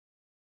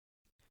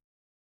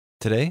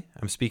Today,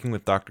 I'm speaking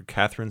with Dr.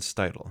 Catherine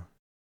Steidl.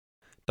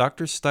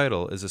 Dr.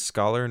 Steidl is a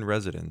scholar in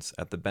residence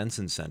at the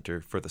Benson Center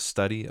for the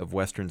Study of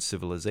Western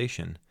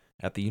Civilization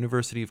at the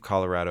University of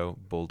Colorado,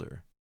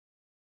 Boulder.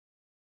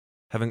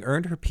 Having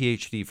earned her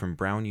PhD from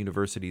Brown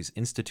University's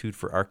Institute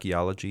for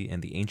Archaeology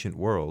and the Ancient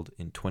World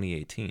in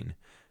 2018,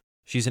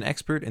 she's an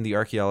expert in the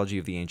archaeology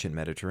of the ancient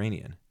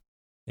Mediterranean.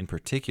 In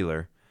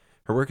particular,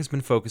 her work has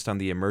been focused on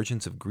the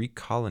emergence of Greek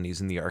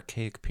colonies in the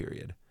Archaic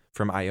period,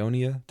 from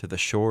Ionia to the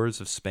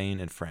shores of Spain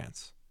and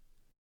France.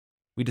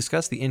 We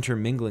discuss the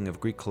intermingling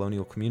of Greek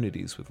colonial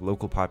communities with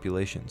local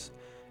populations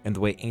and the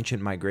way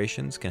ancient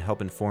migrations can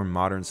help inform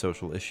modern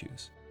social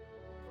issues.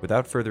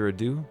 Without further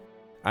ado,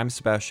 I'm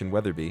Sebastian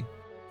Weatherby,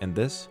 and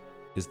this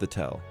is The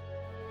Tell.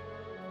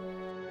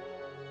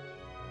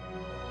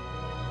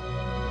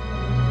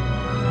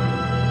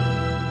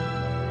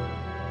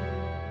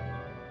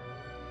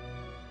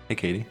 Hey,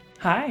 Katie.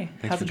 Hi.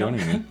 Thanks for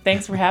joining me.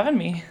 Thanks for having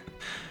me.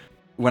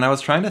 When I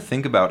was trying to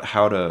think about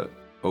how to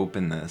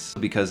open this,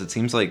 because it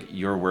seems like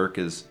your work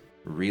is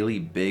really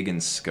big in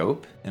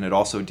scope, and it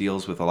also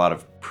deals with a lot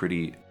of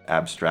pretty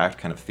abstract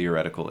kind of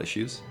theoretical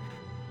issues.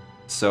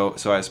 So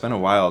I spent a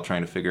while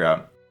trying to figure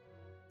out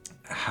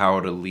how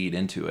to lead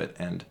into it,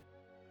 and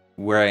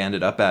where I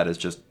ended up at is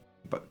just,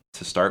 but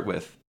to start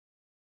with,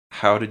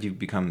 how did you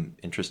become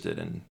interested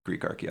in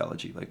Greek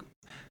archaeology? Like,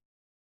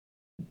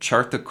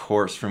 chart the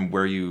course from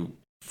where you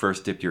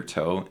first dipped your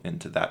toe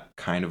into that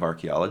kind of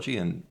archaeology,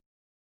 and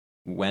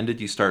when did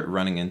you start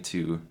running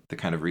into the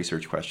kind of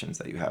research questions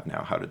that you have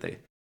now? How did they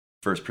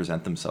first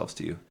present themselves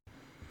to you?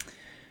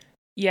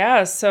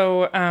 Yeah,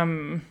 so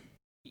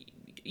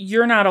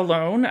you're not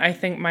alone. I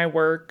think my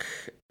work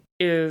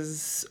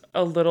is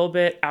a little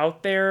bit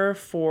out there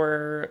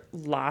for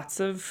lots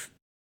of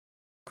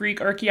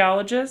Greek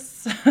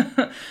archaeologists.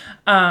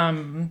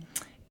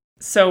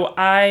 So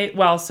I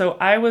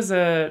was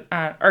an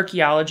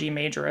archaeology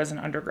major as an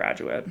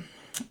undergraduate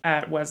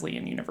at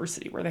Wesleyan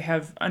University, where they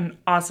have an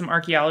awesome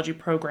archaeology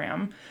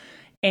program.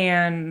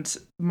 And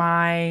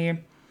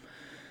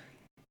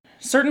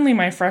certainly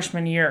my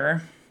freshman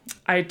year,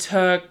 I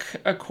took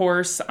a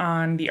course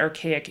on the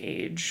Archaic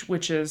Age,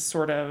 which is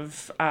sort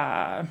of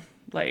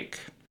like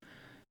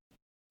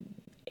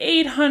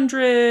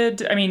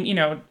 800,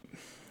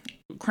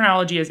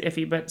 chronology is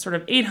iffy, but sort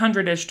of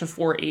 800-ish to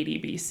 480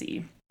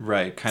 BC.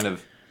 Right, kind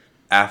of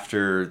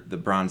after the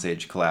Bronze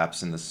Age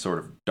collapse and the sort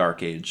of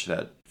Dark Age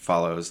that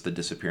follows the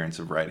disappearance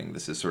of writing.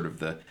 This is sort of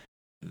the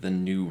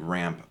new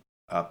ramp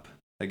up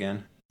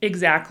again.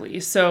 Exactly.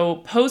 So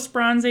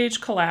post-Bronze Age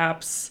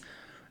collapse,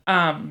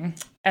 and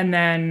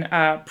then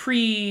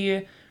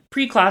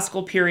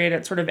pre-classical period,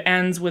 it sort of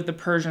ends with the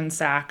Persian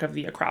sack of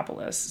the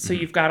Acropolis. So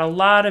you've got a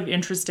lot of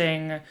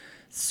interesting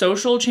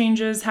social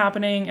changes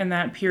happening in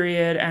that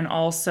period, and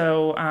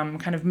also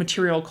kind of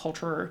material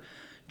culture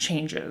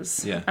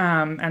changes. Yeah.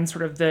 And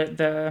sort of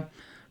the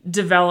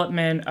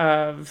development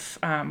of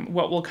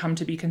what will come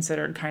to be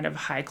considered kind of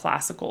high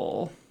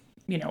classical,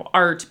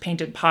 art,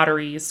 painted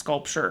pottery,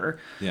 sculpture.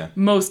 Yeah.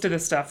 Most of the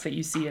stuff that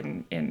you see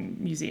in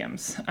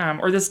museums,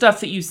 or the stuff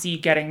that you see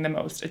getting the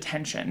most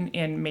attention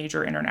in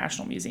major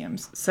international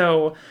museums.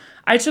 So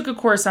I took a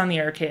course on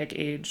the Archaic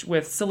Age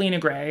with Selena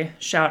Gray,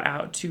 shout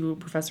out to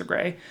Professor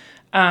Gray,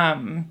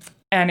 and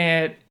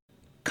it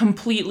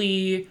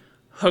completely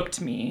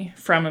hooked me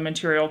from a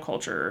material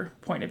culture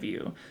point of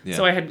view. Yeah.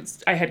 So I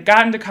had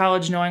gotten to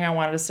college knowing I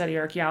wanted to study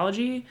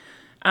archaeology,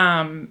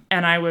 and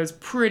I was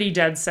pretty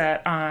dead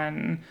set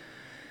on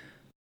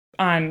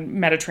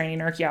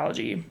Mediterranean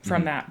archaeology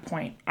from that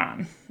point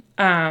on.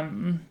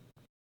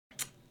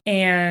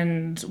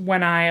 And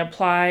when I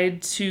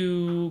applied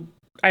to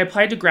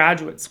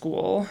graduate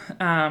school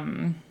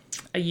a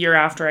year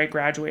after I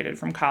graduated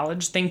from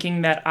college,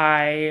 thinking that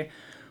I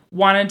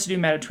wanted to do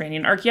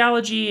Mediterranean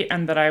archaeology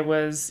and that I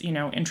was,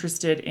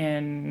 interested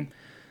in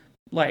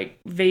like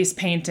vase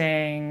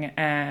painting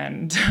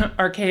and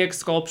archaic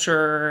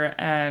sculpture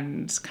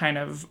and kind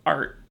of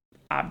art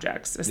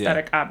objects,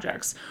 aesthetic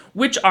objects,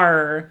 which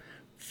are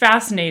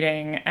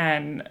fascinating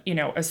and,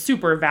 a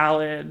super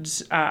valid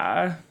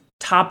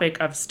topic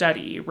of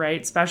study,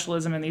 right?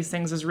 Specialism in these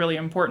things is really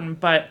important.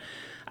 But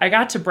I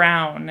got to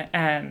Brown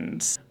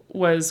and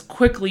was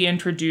quickly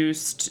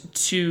introduced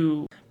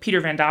to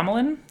Peter van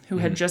Domelen, who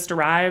had just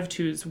arrived,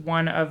 who's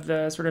one of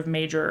the sort of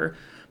major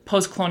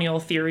post-colonial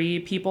theory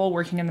people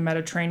working in the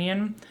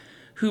Mediterranean,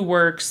 who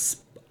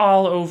works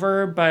all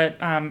over, but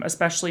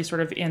especially sort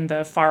of in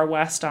the far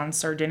west on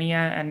Sardinia,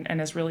 and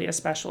is really a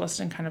specialist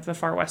in kind of the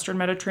far western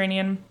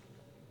Mediterranean.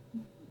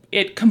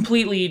 It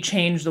completely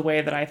changed the way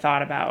that I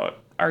thought about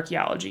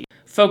archaeology,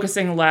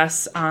 focusing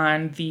less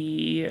on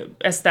the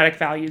aesthetic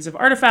values of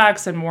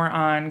artifacts and more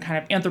on kind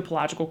of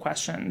anthropological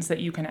questions that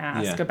you can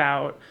ask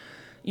about,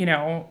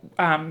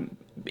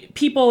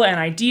 people and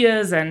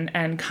ideas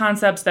and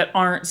concepts that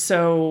aren't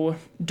so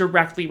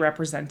directly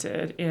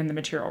represented in the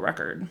material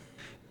record.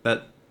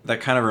 That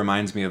kind of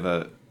reminds me of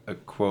a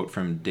quote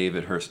from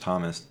David Hurst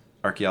Thomas: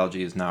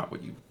 "Archaeology is not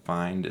what you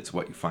find, it's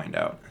what you find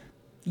out."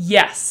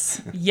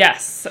 Yes.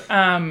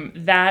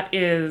 That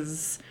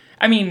is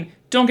I mean,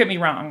 don't get me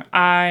wrong.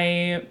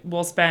 I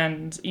will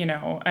spend,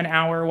 an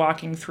hour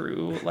walking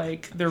through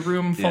like the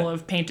room full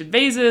of painted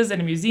vases in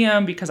a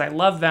museum because I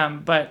love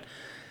them. But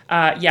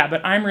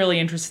but I'm really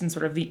interested in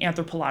sort of the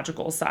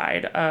anthropological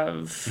side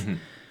of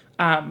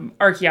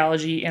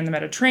archaeology in the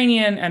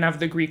Mediterranean and of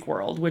the Greek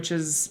world, which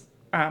is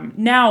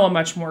now a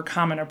much more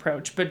common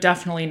approach, but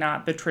definitely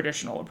not the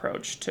traditional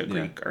approach to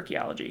Greek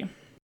archaeology.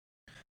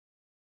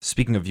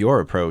 Speaking of your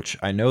approach,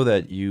 I know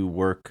that you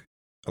work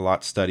a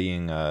lot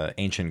studying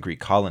ancient Greek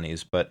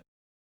colonies, but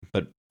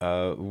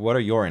what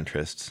are your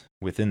interests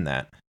within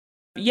that?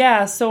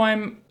 Yeah, so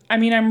I'm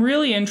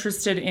really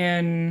interested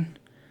in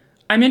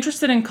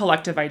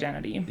collective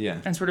identity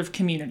and sort of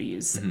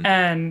communities. Mm-hmm.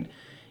 And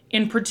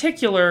in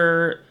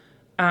particular,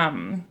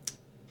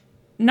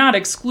 not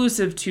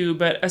exclusive to,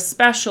 but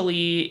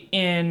especially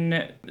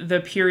in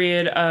the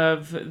period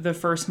of the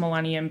first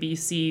millennium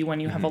BC, when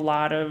you have a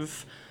lot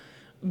of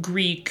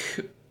Greek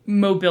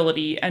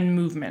mobility and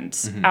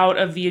movement out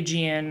of the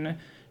Aegean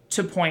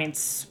to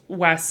points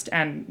west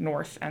and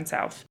north and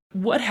south.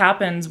 What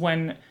happens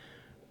when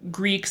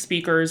Greek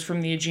speakers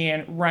from the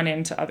Aegean run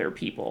into other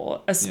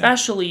people,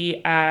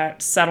 especially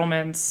at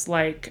settlements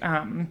like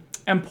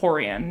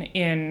Emporion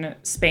in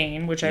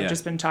Spain, which I've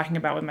just been talking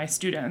about with my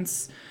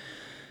students?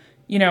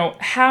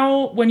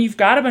 When you've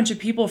got a bunch of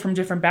people from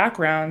different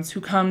backgrounds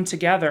who come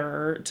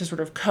together to sort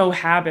of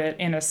cohabit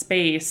in a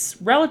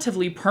space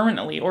relatively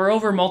permanently or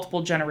over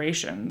multiple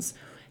generations,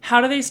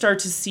 how do they start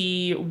to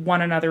see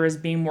one another as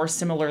being more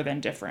similar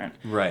than different?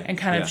 Right. And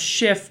kind of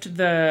shift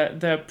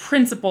the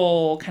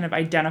principal kind of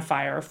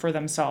identifier for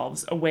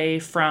themselves away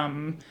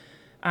from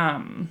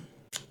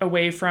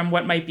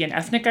what might be an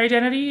ethnic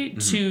identity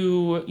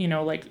to,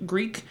 like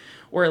Greek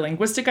or a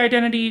linguistic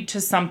identity to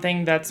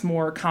something that's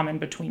more common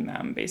between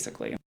them,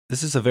 basically.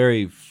 This is a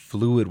very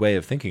fluid way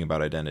of thinking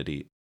about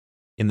identity.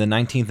 In the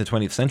 19th and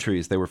 20th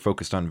centuries, they were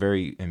focused on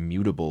very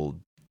immutable,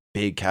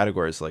 big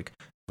categories like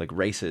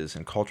races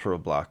and cultural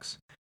blocks.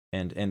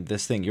 And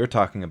this thing you're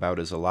talking about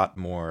is a lot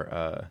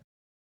more,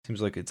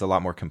 seems like it's a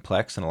lot more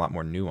complex and a lot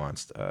more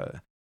nuanced.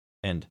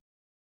 And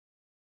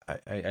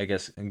I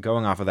guess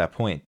going off of that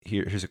point,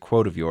 here's a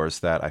quote of yours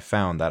that I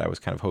found that I was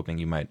kind of hoping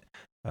you might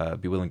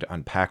be willing to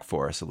unpack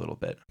for us a little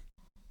bit.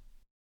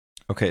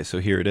 Okay, so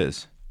here it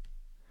is.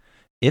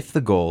 If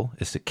the goal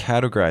is to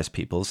categorize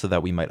people so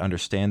that we might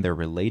understand their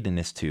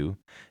relatedness to,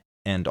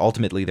 and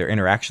ultimately their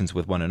interactions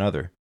with one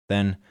another,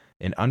 then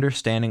an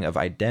understanding of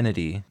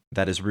identity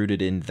that is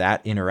rooted in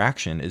that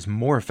interaction is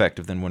more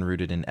effective than one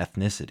rooted in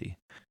ethnicity.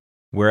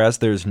 Whereas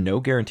there's no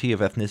guarantee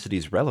of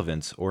ethnicity's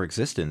relevance or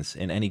existence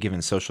in any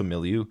given social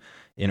milieu,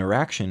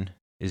 interaction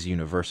is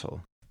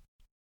universal.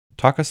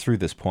 Talk us through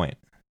this point.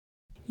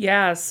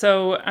 Yeah,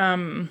 so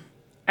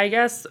I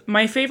guess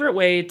my favorite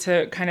way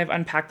to kind of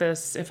unpack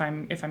this, if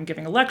I'm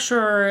giving a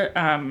lecture,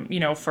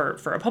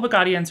 for a public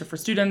audience or for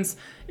students,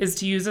 is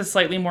to use a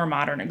slightly more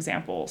modern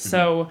example.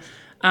 So,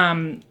 I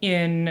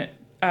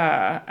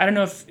don't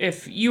know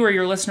if you or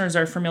your listeners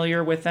are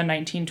familiar with the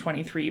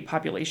 1923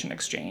 population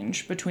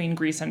exchange between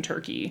Greece and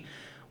Turkey,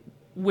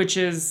 which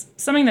is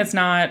something that's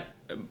not,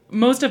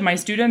 most of my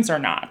students are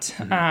not.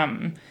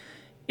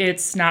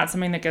 It's not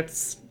something that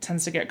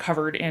tends to get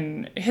covered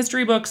in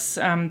history books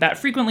that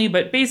frequently,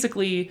 but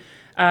basically,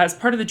 as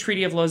part of the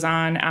Treaty of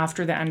Lausanne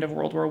after the end of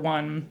World War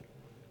I,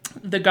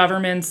 the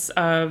governments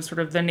of sort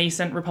of the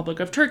nascent Republic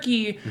of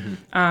Turkey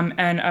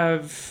and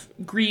of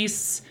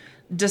Greece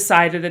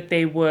decided that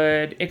they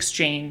would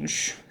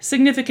exchange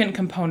significant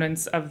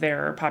components of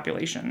their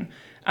population.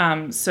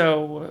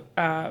 So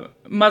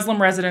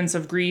Muslim residents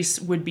of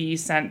Greece would be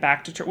sent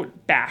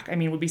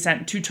would be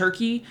sent to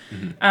Turkey,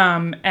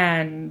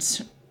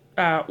 and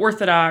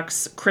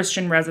Orthodox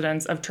Christian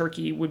residents of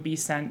Turkey would be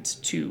sent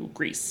to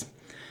Greece.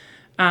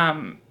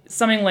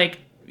 Something like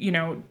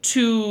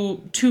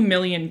 2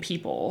 million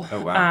people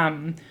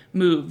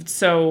moved.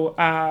 So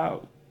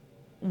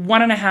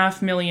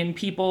 1.5 million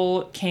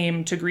people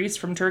came to Greece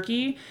from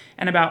Turkey,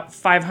 and about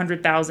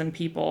 500,000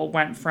 people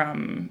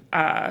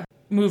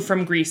moved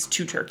from Greece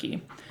to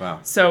Turkey. Wow.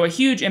 So a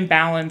huge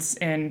imbalance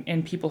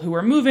in people who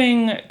were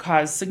moving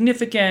caused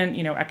significant,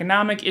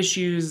 economic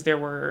issues. There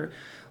were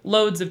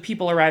loads of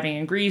people arriving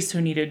in Greece who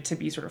needed to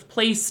be sort of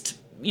placed,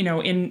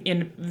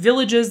 in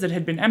villages that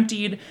had been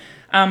emptied.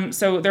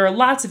 So there are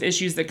lots of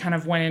issues that kind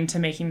of went into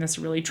making this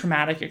a really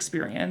traumatic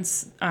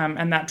experience.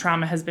 And that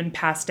trauma has been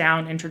passed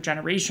down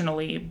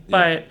intergenerationally.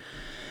 But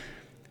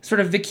sort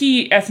of the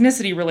key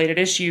ethnicity-related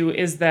issue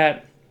is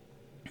that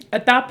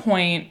at that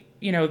point,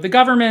 the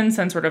governments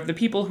and sort of the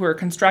people who are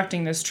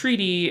constructing this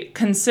treaty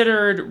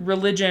considered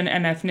religion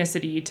and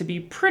ethnicity to be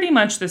pretty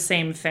much the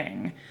same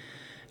thing.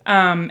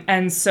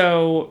 And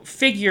so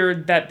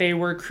figured that they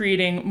were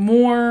creating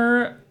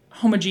more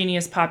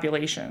homogeneous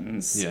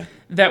populations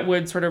that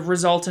would sort of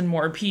result in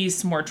more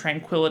peace, more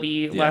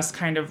tranquility, less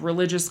kind of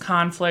religious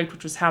conflict,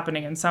 which was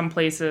happening in some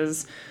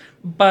places.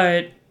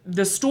 But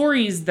the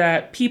stories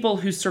that people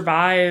who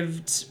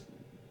survived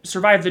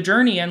the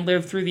journey and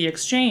lived through the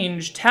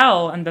exchange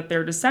tell, and that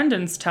their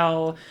descendants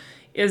tell,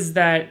 is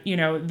that,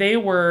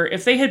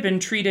 if they had been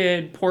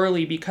treated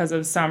poorly because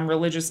of some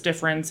religious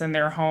difference in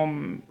their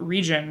home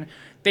region,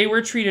 they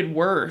were treated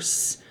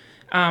worse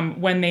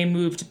when they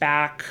moved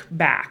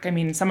back. I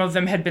mean, some of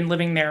them had been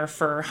living there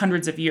for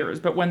hundreds of years,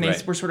 but when they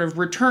were sort of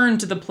returned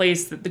to the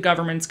place that the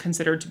governments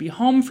considered to be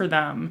home for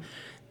them,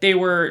 they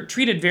were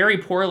treated very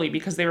poorly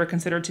because they were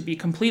considered to be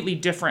completely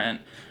different.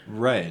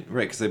 Right,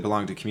 because they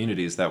belonged to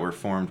communities that were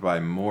formed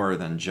by more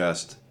than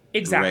just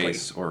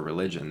race or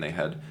religion. They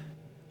had,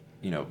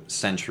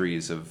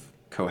 centuries of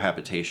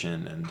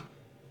cohabitation and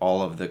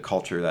all of the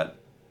culture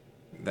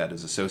that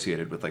is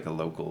associated with like a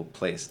local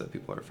place that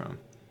people are from.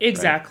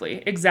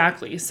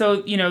 Exactly.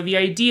 So, the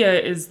idea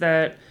is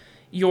that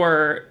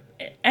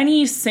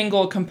any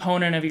single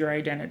component of your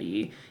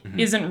identity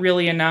isn't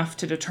really enough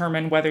to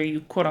determine whether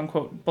you quote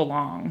unquote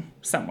belong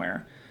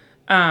somewhere.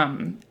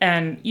 And,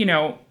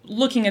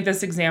 looking at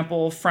this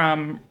example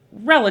from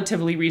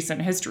relatively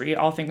recent history,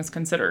 all things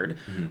considered,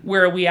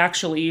 where we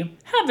actually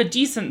have a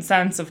decent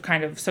sense of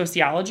kind of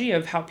sociology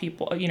of how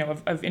people,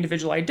 of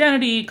individual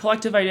identity,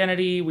 collective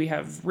identity. We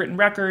have written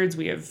records.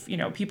 We have,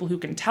 people who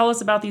can tell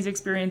us about these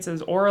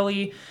experiences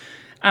orally.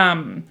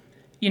 It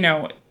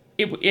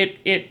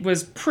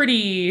was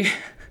pretty...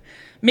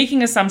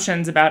 making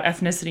assumptions about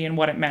ethnicity and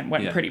what it meant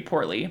went pretty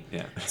poorly.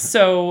 Yeah.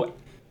 So,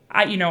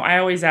 I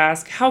always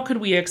ask, how could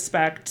we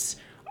expect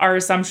our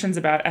assumptions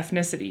about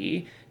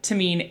ethnicity to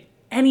mean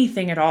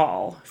anything at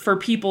all for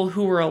people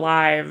who were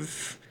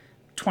alive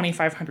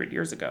 2,500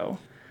 years ago?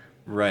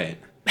 Right.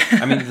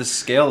 I mean, the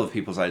scale of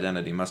people's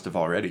identity must have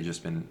already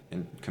just been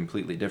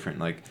completely different.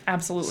 Like,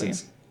 absolutely.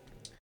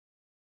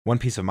 One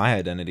piece of my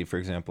identity, for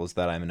example, is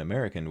that I'm an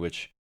American,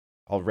 which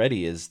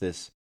already is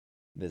this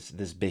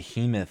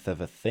behemoth of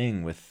a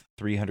thing with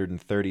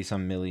 330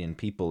 some million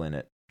people in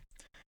it.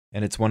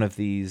 And it's one of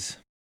these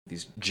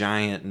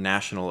giant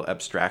national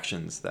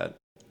abstractions that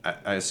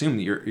I assume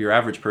your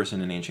average person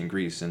in ancient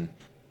Greece in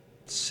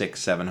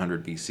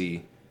 700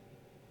 BC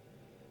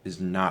is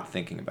not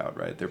thinking about,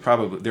 right?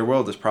 Their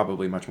world is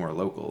probably much more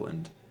local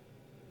and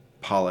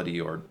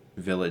polity or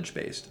village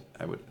based,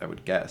 I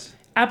would guess.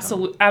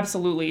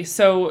 Absolutely.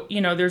 So,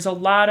 there's a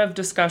lot of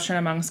discussion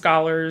among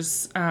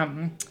scholars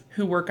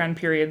who work on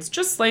periods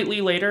just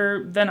slightly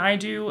later than I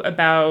do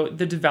about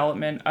the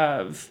development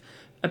of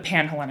a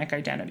Pan-Hellenic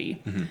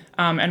identity.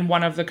 And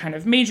one of the kind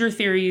of major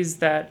theories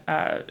that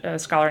a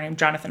scholar named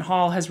Jonathan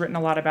Hall has written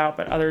a lot about,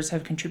 but others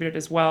have contributed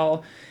as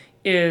well,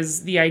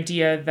 is the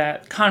idea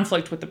that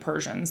conflict with the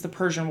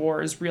Persian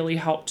Wars, really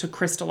helped to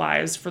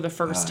crystallize for the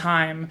first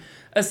time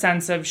a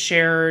sense of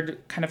shared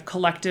kind of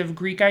collective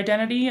Greek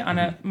identity on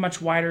a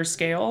much wider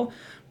scale.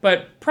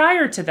 But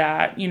prior to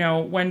that,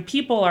 when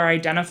people are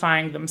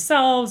identifying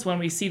themselves, when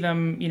we see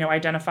them,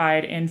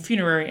 identified in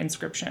funerary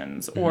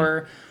inscriptions,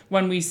 or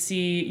when we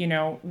see,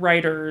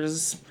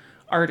 writers,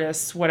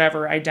 artists,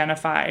 whatever,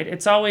 identified,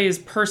 it's always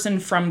person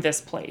from this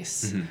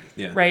place,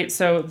 right?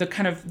 So the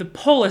kind of the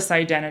polis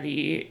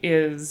identity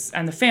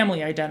and the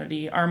family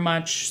identity are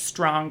much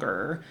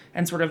stronger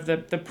and sort of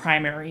the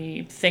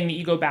primary thing that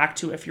you go back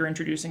to if you're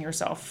introducing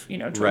yourself,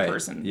 to a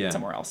person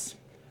somewhere else.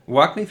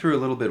 Walk me through a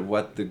little bit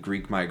what the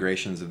Greek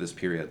migrations of this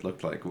period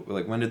looked like.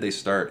 Like, when did they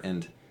start,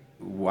 and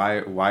why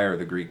are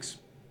the Greeks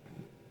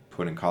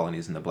putting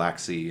colonies in the Black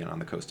Sea and on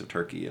the coast of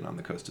Turkey and on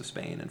the coast of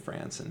Spain and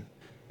France and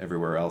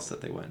everywhere else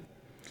that they went?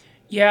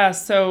 Yeah,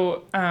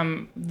 so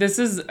this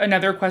is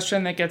another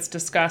question that gets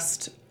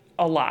discussed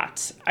a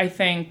lot. I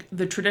think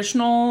the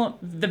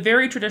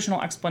very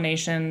traditional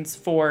explanations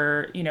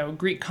for,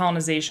 Greek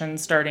colonization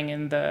starting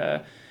in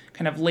the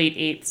kind of late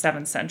 8th,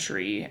 7th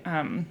century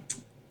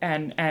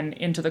and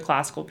into the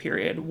classical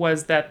period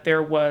was that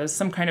there was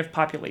some kind of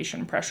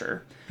population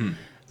pressure.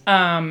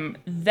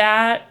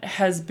 That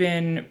has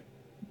been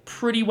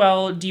pretty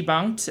well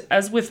debunked.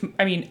 As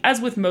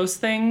with most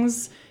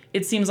things,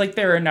 it seems like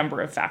there are a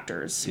number of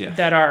factors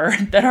that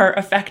are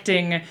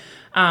affecting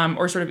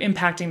or sort of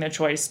impacting the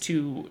choice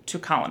to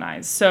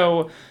colonize.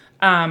 So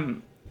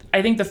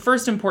I think the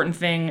first important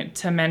thing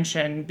to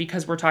mention,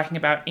 because we're talking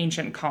about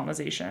ancient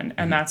colonization,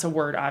 and that's a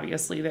word,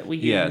 obviously, that we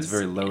use it's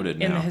very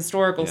loaded in the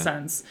historical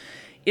sense,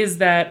 is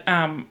that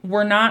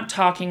we're not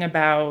talking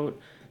about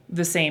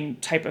the same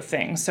type of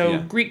thing. So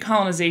Greek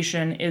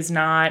colonization is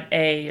not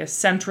a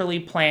centrally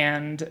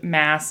planned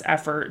mass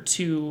effort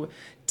to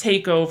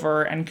take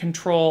over and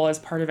control as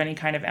part of any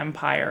kind of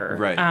empire,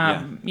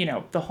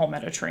 the whole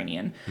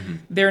Mediterranean.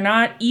 They're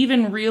not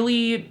even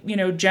really,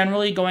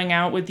 generally going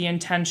out with the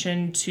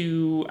intention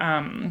to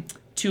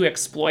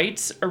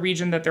exploit a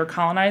region that they're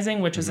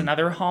colonizing, which is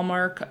another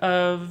hallmark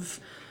of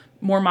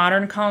more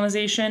modern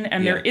colonization.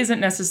 And there isn't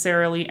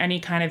necessarily any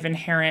kind of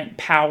inherent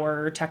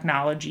power,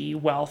 technology,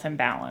 wealth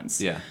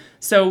imbalance.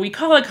 So we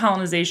call it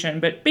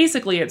colonization, but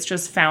basically it's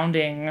just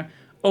founding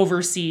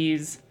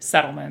overseas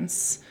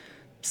settlements,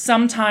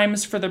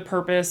 sometimes for the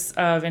purpose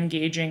of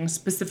engaging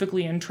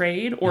specifically in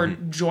trade or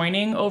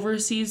joining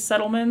overseas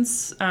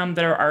settlements that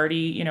are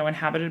already,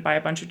 inhabited by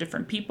a bunch of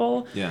different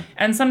people.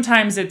 And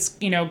sometimes it's,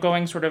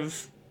 going sort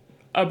of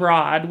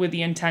abroad with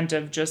the intent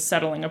of just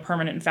settling a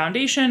permanent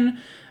foundation.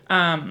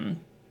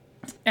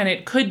 And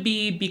it could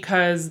be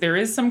because there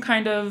is some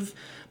kind of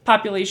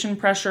population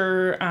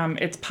pressure.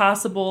 It's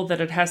possible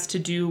that it has to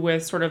do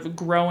with sort of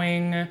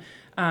growing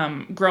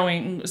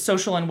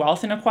social and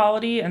wealth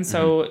inequality, and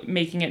so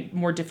making it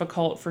more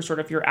difficult for sort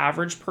of your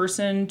average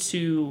person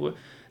to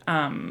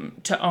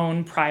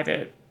own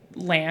private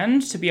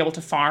land to be able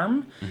to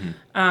farm,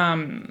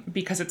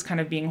 because it's kind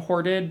of being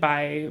hoarded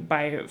by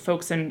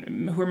folks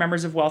who are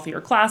members of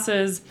wealthier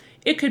classes.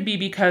 It could be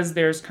because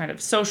there's kind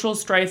of social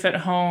strife at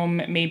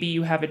home. Maybe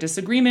you have a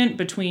disagreement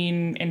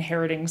between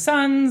inheriting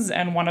sons,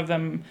 and one of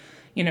them,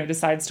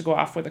 decides to go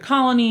off with a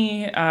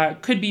colony.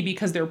 Could be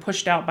because they're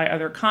pushed out by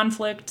other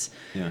conflict.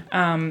 So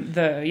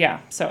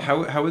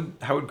how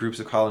would groups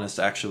of colonists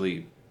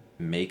actually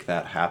make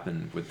that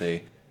happen? Would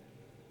they,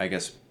 I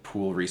guess,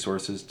 pool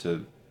resources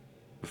to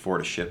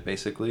afford a ship,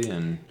 basically?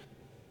 And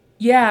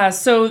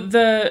so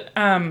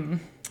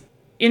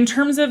in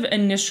terms of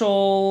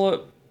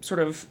initial sort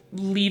of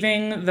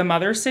leaving the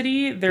mother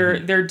city, there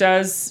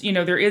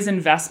is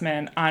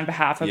investment on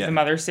behalf of the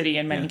mother city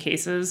in many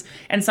cases,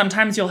 and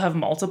sometimes you'll have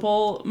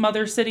multiple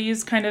mother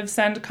cities kind of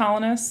send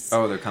colonists.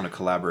 Oh, they kind of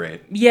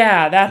collaborate.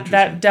 Yeah,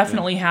 that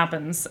definitely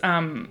happens.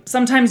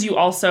 Sometimes you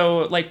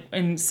also, like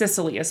in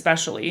Sicily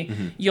especially,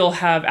 you'll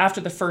have,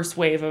 after the first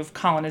wave of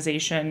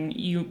colonization,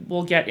 you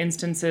will get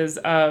instances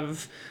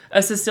of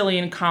a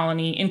Sicilian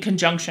colony in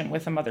conjunction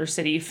with a mother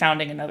city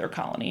founding another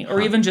colony, or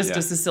even just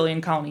a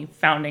Sicilian colony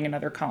founding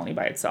another colony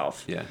by itself.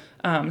 Yeah.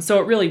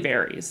 So it really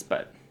varies,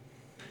 but.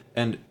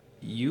 And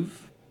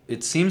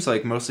it seems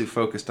like mostly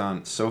focused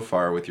on, so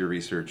far with your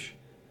research,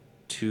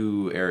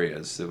 two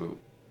areas. So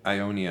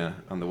Ionia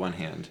on the one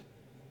hand,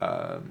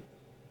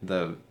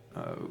 the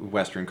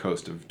western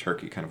coast of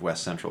Turkey, kind of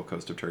west central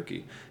coast of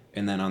Turkey,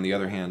 and then on the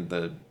other hand,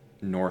 the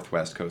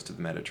northwest coast of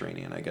the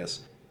Mediterranean, I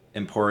guess.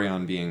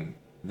 Emporion being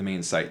the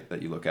main site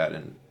that you look at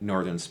in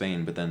northern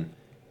Spain, but then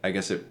I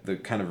guess the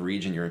kind of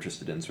region you're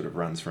interested in sort of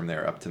runs from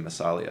there up to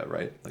Massalia,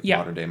 right? Like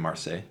modern day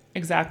Marseille.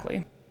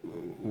 Exactly.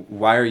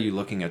 Why are you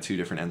looking at two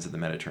different ends of the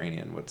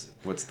Mediterranean?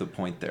 What's the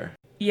point there?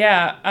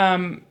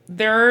 Yeah,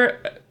 there are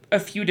a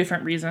few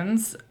different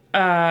reasons.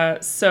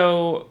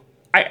 So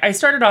I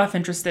started off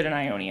interested in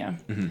Ionia.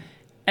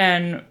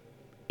 And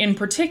in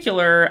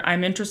particular,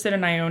 I'm interested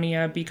in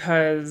Ionia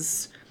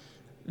because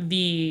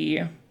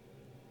the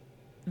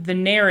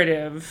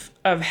narrative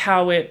of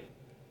how it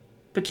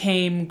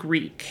became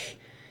Greek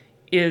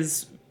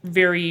is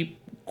very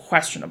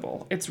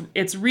questionable.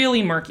 It's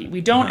really murky.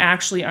 We don't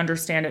actually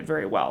understand it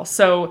very well.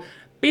 So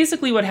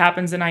basically what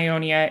happens in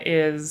Ionia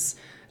is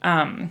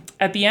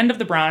at the end of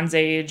the Bronze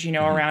Age,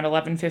 around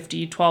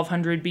 1150,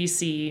 1200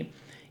 BC,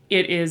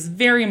 it is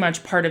very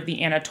much part of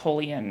the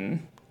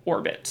Anatolian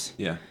orbit.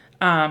 Yeah.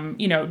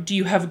 Do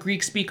you have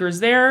Greek speakers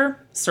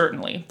there?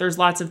 Certainly. There's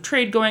lots of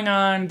trade going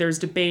on. There's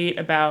debate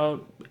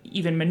about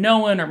even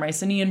Minoan or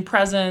Mycenaean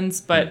presence,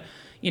 but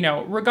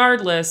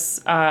regardless,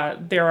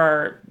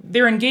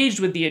 they're engaged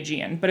with the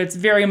Aegean, but it's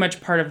very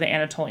much part of the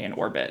Anatolian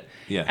orbit.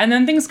 Yeah. And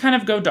then things kind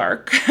of go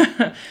dark.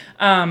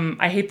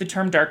 I hate the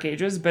term Dark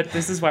Ages, but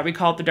this is why we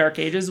call it the Dark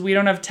Ages. We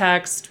don't have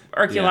text.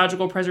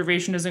 Archaeological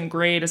preservation isn't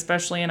great,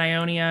 especially in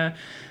Ionia.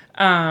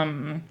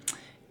 And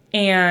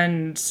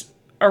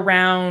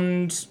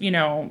around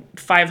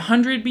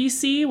 500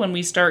 BC, when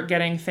we start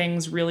getting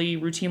things really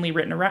routinely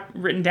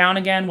written down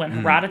again, when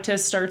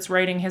Herodotus starts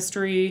writing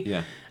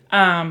history,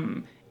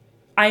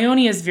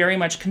 Ionia is very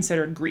much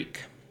considered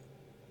Greek.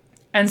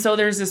 And so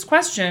there's this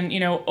question,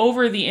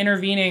 over the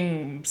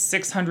intervening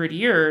 600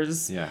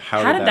 years,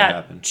 how did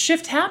that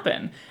shift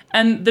happen?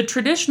 And the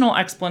traditional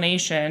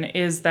explanation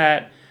is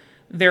that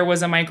there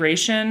was a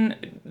migration.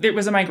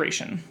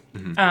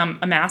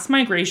 A mass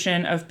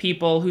migration of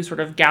people who sort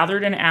of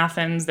gathered in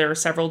Athens. There are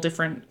several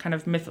different kind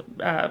of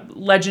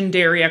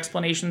legendary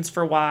explanations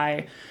for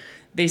why.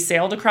 They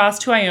sailed across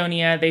to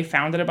Ionia, they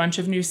founded a bunch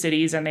of new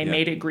cities, and they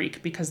made it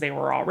Greek because they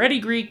were already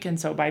Greek, and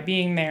so by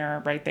being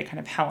there, right, they kind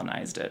of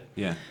Hellenized it.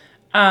 Yeah.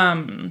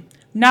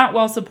 Not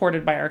well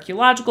supported by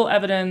archaeological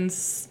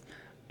evidence,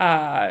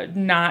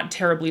 not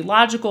terribly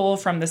logical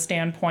from the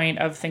standpoint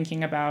of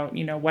thinking about,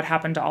 what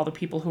happened to all the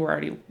people who were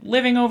already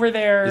living over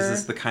there. Is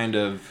this the kind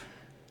of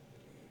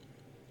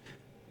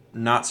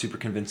not super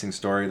convincing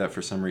story that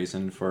for some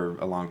reason, for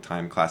a long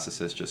time,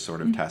 classicists just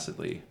sort of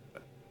tacitly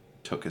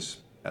took as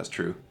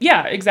true?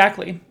 Yeah,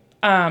 exactly.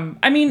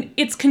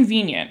 It's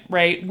convenient,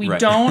 right? We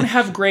don't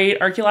have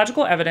great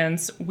archaeological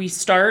evidence. We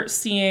start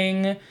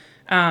seeing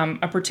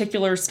a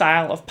particular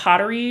style of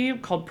pottery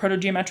called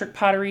protogeometric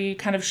pottery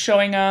kind of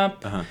showing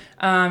up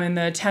in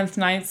the 10th,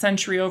 9th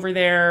century over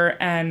there.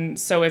 And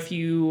so if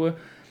you,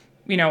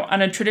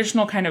 on a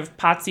traditional kind of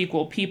pots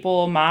equal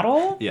people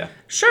model,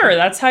 sure,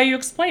 that's how you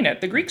explain it.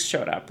 The Greeks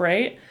showed up,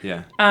 right?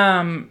 Yeah.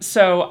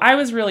 So I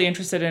was really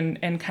interested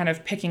in kind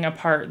of picking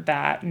apart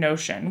that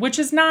notion, which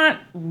is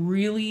not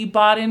really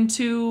bought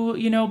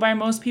into, by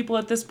most people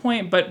at this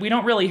point, but we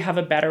don't really have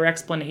a better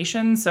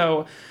explanation.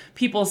 So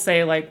people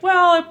say like,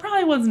 well, it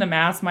probably wasn't a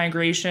mass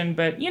migration,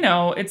 but,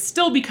 it's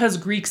still because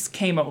Greeks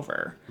came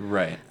over.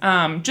 Right.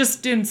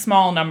 Just in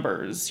small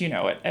numbers,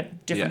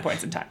 at different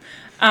points in time.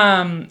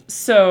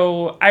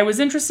 So I was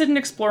interested in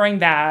exploring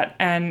that,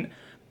 and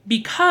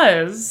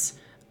because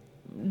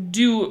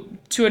due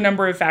to a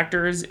number of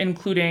factors,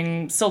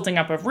 including silting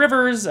up of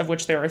rivers, of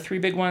which there are 3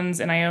 big ones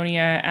in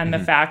Ionia, and the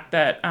fact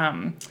that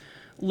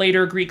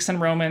later Greeks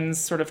and Romans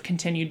sort of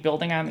continued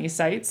building on these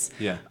sites.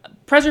 Yeah.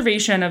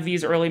 Preservation of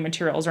these early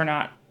materials are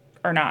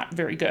not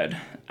very good.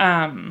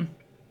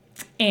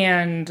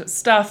 And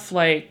stuff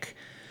like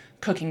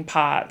cooking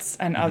pots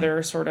and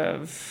other sort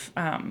of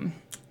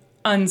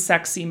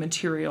unsexy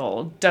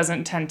material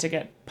doesn't tend to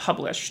get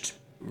published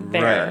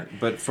there. Right.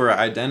 But for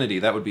identity,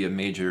 that would be a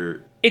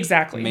major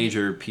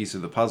piece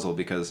of the puzzle,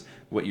 because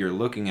what you're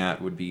looking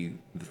at would be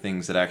the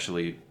things that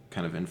actually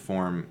kind of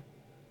inform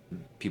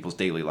people's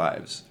daily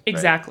lives.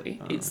 Exactly.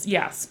 Right? It's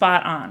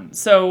spot on.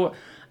 So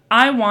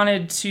I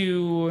wanted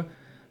to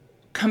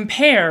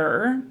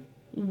compare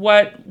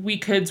what we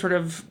could sort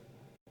of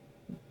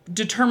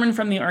determine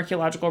from the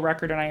archaeological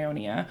record in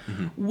Ionia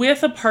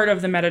with a part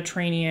of the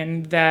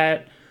Mediterranean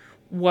that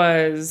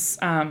was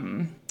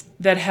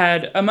that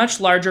had a much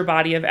larger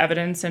body of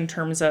evidence in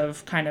terms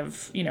of kind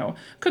of,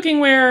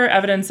 cookingware,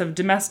 evidence of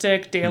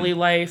domestic daily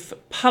life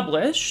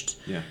published.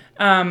 Yeah.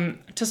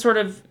 To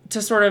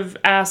sort of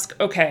ask,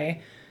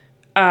 okay,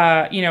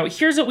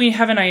 here's what we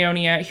have in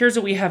Ionia, here's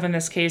what we have in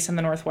this case in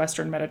the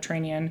northwestern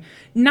Mediterranean,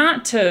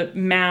 not to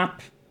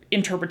map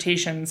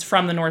interpretations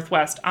from the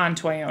Northwest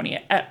onto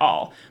Ionia at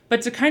all,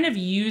 but to kind of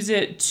use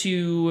it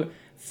to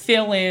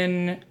fill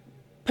in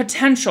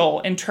potential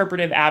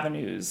interpretive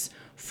avenues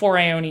for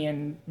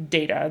Ionian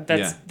data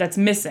that's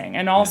missing,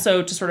 and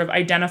also to sort of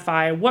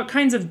identify what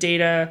kinds of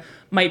data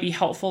might be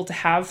helpful to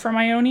have from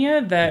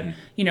Ionia that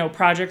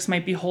projects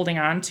might be holding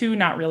on to,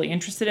 not really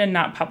interested in,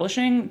 not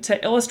publishing,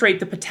 to illustrate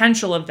the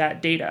potential of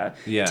that data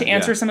to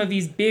answer some of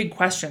these big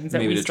questions that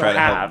maybe we to still try to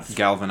have. help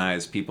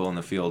galvanize people in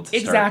the field to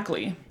start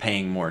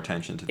paying more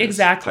attention to this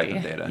type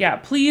of data. Yeah,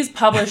 please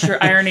publish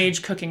your Iron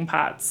Age cooking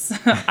pots.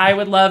 I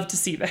would love to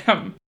see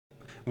them.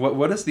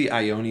 What does the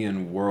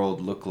Ionian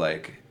world look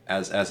like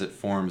as it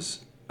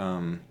forms,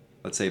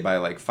 let's say by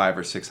like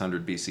 500 or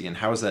 600 BC, and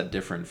how is that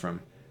different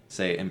from,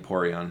 say,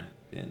 Emporion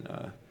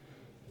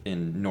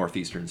in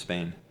northeastern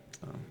Spain?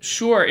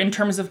 Sure, in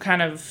terms of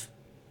kind of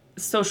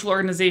social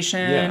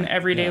organization,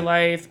 everyday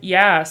life.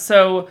 Yeah,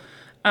 so,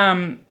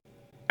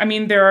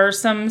 there are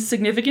some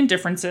significant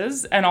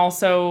differences and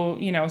also,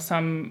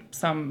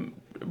 some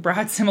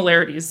broad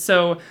similarities.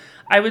 So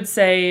I would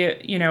say,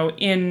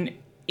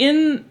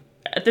 in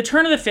at the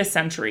turn of the 5th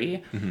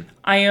century,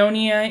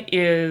 Ionia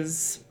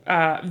is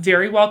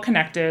very well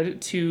connected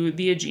to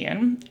the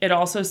Aegean. It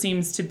also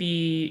seems to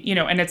be,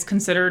 and it's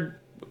considered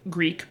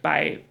Greek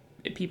by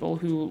people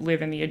who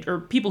live or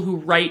people who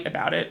write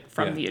about it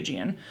from the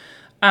Aegean,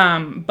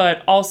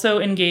 but also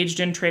engaged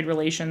in trade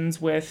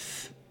relations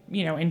with,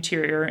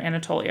 interior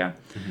Anatolia.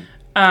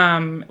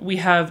 We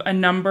have a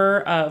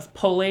number of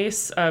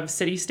polis, of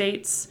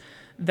city-states,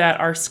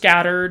 that are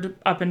scattered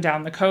up and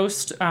down the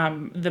coast.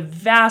 The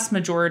vast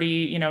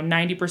majority,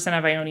 90%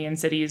 of Ionian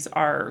cities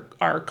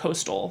are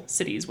coastal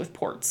cities with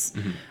ports.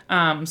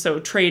 So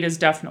trade has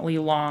definitely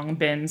long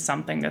been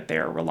something that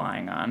they're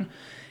relying on.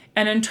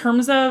 And in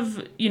terms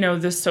of,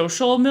 the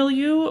social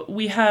milieu,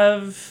 we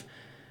have,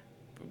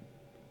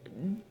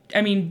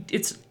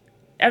 it's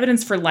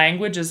evidence for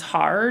language is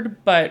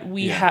hard, but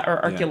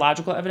or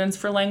archaeological evidence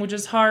for language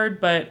is hard,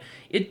 but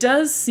it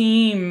does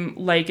seem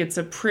like it's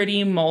a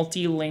pretty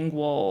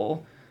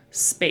multilingual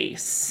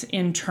space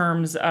in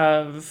terms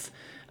of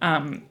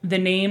the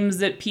names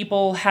that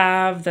people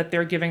have that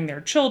they're giving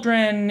their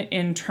children,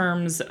 in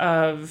terms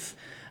of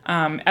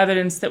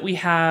evidence that we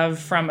have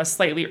from a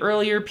slightly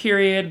earlier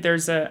period.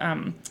 There's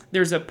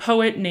a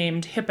poet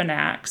named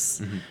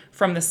Hipponax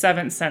from the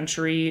 7th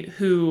century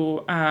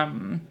who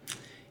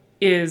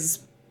is,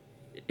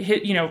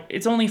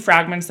 it's only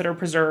fragments that are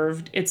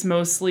preserved. It's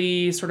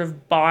mostly sort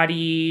of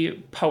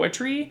body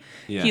poetry.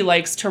 Yeah. He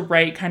likes to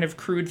write kind of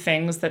crude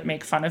things that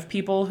make fun of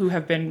people who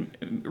have been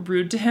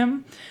rude to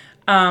him.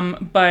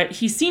 But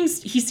he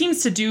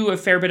seems to do a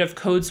fair bit of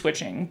code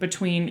switching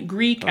between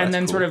Greek and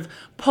then sort of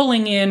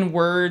pulling in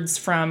words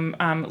from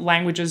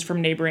languages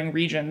from neighboring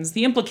regions.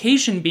 The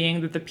implication being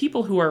that the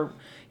people who are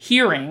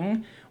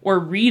hearing or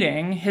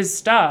reading his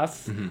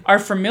stuff are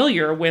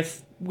familiar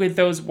with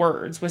those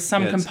words, with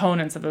some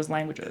components of those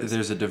languages.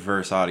 There's a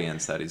diverse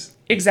audience that he's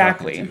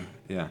exactly talking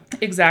to. Yeah,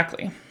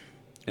 exactly.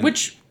 And would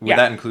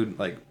that include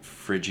like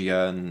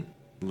Phrygia and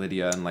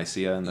Lydia and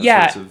Lycia and those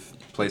sorts of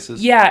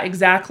places? Yeah,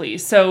 exactly.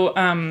 So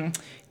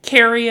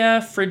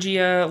Caria,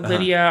 Phrygia,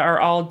 Lydia are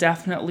all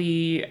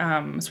definitely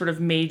sort of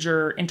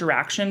major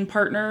interaction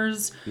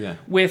partners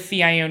with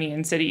the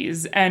Ionian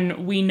cities.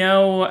 And we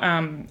know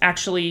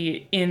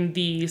actually in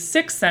the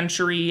 6th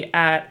century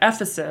at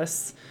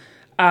Ephesus,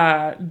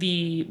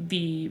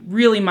 the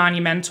really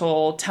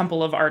monumental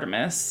Temple of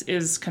Artemis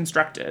is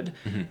constructed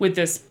with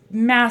this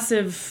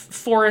massive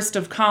forest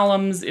of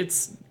columns.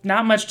 It's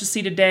not much to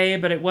see today,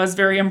 but it was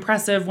very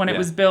impressive when it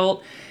was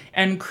built.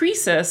 And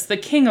Croesus, the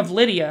king of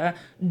Lydia,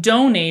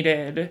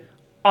 donated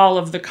all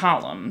of the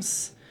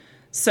columns.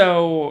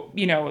 So,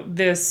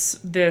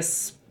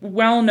 this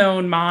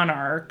well-known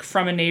monarch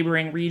from a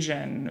neighboring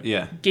region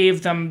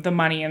gave them the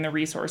money and the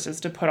resources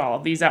to put all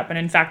of these up. And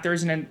in fact,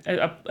 there's an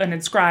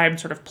inscribed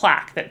sort of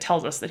plaque that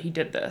tells us that he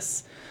did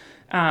this.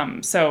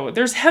 So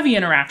there's heavy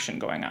interaction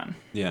going on.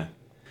 Yeah.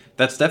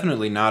 That's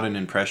definitely not an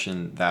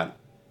impression that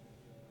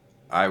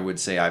I would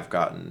say I've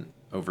gotten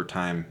over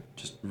time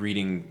just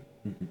reading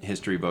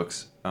history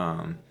books.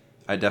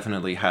 I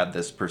definitely had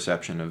this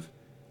perception of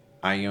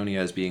Ionia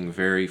as being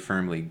very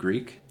firmly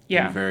Greek.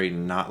 And very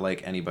not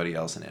like anybody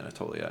else in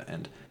Anatolia.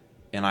 And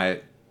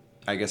I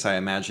guess I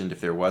imagined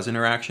if there was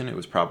interaction, it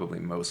was probably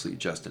mostly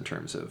just in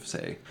terms of,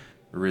 say,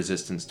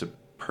 resistance to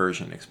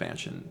Persian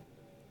expansion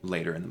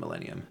later in the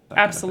millennium.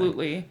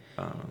 Absolutely.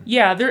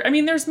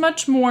 There's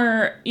much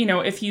more,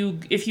 if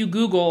you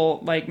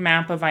Google like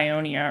map of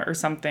Ionia or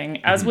something,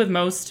 as with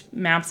most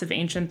maps of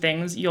ancient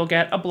things, you'll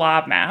get a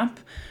blob map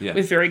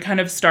with very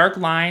kind of stark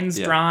lines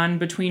drawn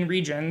between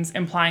regions,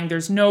 implying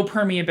there's no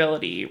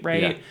permeability,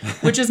 right?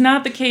 Which is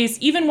not the case,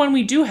 even when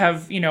we do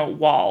have,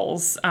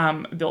 walls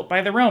built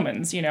by the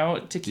Romans,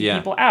 to keep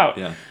people out.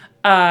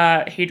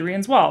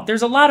 Hadrian's Wall.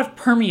 There's a lot of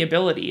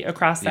permeability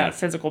across that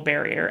physical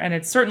barrier, and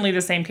it's certainly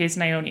the same case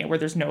in Ionia, where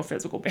there's no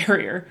physical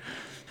barrier.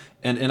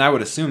 And I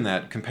would assume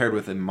that compared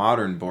with a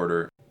modern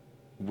border,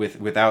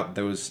 without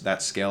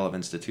that scale of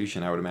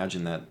institution, I would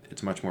imagine that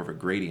it's much more of a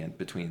gradient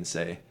between,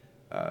 say,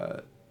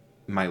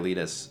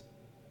 Miletus,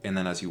 and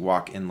then as you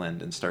walk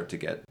inland and start to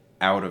get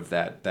out of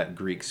that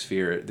Greek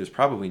sphere, there's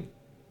probably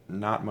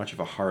not much of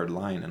a hard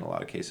line in a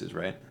lot of cases,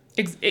 right?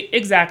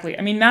 Exactly.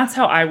 I mean, that's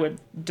how I would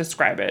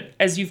describe it.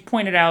 As you've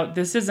pointed out,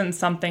 this isn't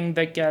something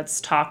that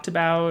gets talked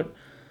about,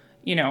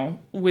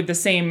 with the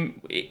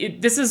same...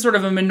 this is sort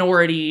of a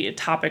minority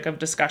topic of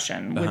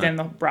discussion within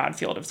the broad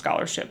field of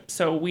scholarship.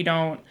 So we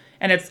don't...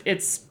 And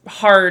it's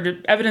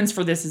hard. Evidence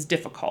for this is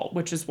difficult,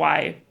 which is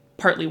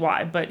partly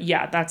why. But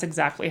yeah, that's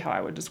exactly how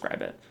I would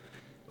describe it.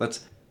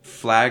 Let's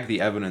flag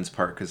the evidence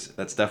part, because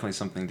that's definitely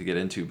something to get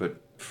into. But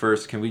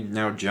first, can we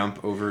now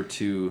jump over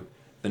to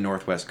the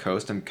Northwest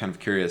Coast? I'm kind of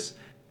curious,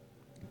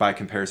 by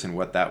comparison,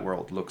 what that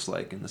world looks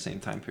like in the same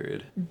time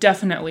period.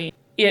 Definitely.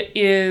 It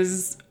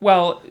is,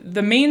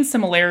 the main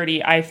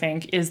similarity, I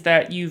think, is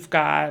that you've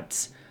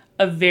got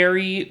a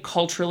very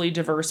culturally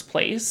diverse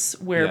place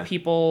where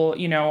people,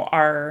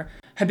 are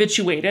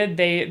habituated.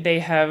 They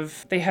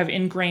have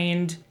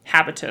ingrained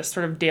habitus,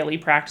 sort of daily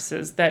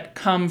practices that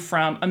come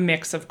from a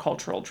mix of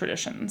cultural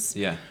traditions.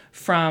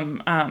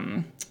 From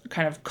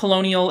kind of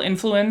colonial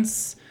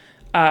influence,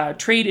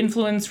 trade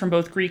influence from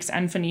both Greeks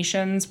and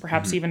Phoenicians,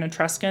 perhaps even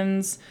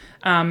Etruscans,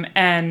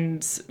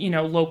 and,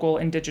 local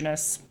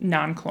indigenous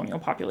non-colonial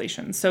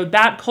populations. So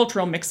that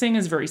cultural mixing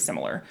is very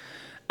similar.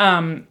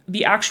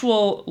 The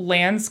actual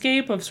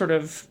landscape of sort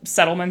of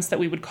settlements that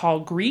we would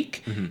call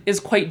Greek is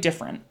quite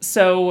different.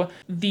 So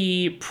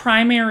the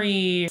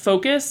primary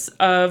focus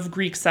of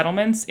Greek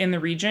settlements in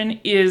the region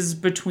is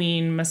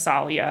between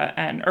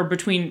Massalia or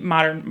between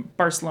modern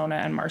Barcelona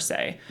and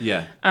Marseille.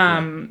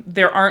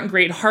 There aren't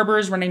great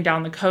harbors running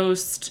down the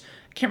coast.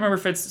 I can't remember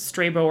if it's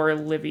Strabo or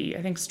Livy.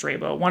 I think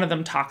Strabo. One of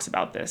them talks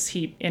about this.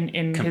 He in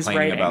his writing,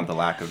 complaining about the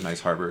lack of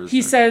nice harbors.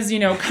 He says,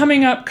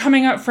 coming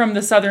up from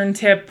the southern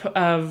tip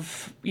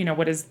of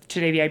what is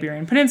today the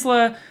Iberian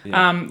Peninsula,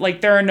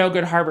 there are no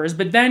good harbors.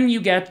 But then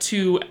you get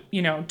to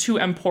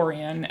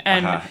Emporion,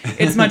 and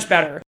it's much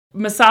better.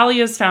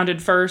 Massalia is founded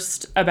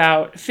first.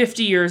 About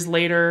 50 years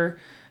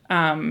later,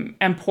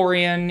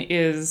 Emporion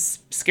is,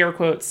 scare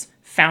quotes,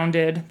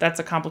 founded. That's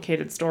a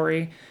complicated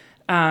story.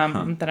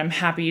 That I'm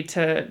happy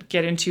to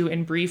get into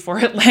in brief or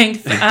at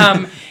length.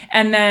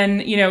 And then,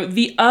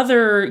 the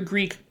other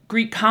Greek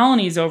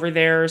colonies over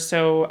there,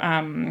 so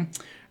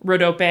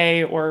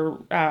Rhodope or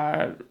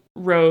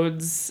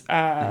Rhodes,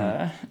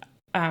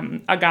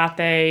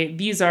 Agathe,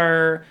 these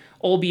are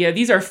Olbia,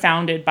 these are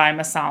founded by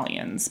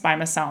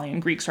Massalian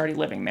Greeks already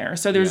living there.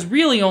 So there's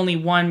really only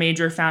one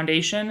major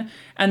foundation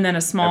and then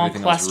a small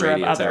cluster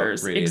of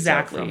others.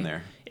 Exactly. From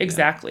there.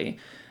 Exactly.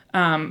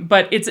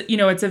 But it's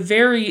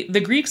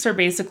the Greeks are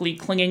basically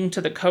clinging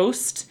to the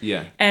coast.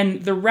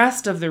 And the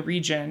rest of the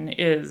region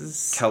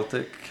is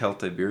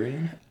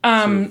Celtiberian?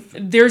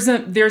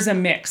 There's a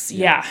mix.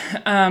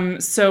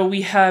 So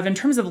we have, in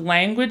terms of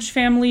language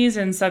families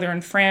in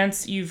southern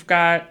France, you've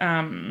got,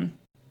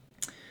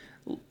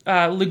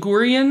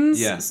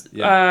 Ligurians.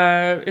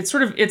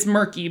 It's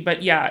murky,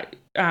 but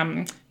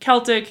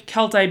Celtic,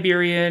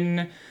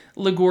 Celtiberian,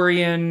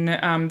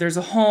 Ligurian, there's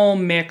a whole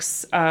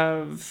mix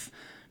of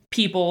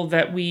people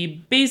that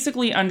we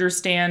basically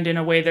understand in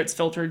a way that's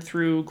filtered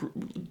through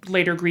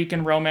later Greek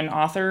and Roman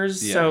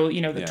authors. So,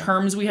 the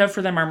terms we have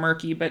for them are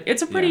murky, but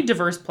it's a pretty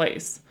diverse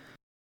place.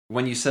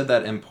 When you said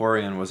that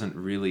Emporion wasn't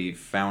really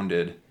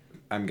founded,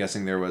 I'm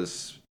guessing there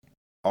was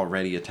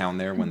already a town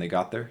there when they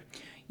got there?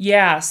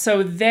 Yeah,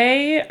 so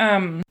they...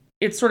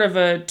 it's sort of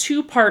a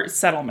two-part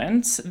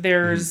settlement.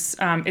 There's,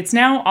 it's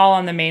now all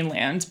on the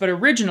mainland, but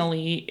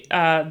originally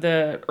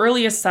the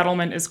earliest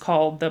settlement is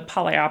called the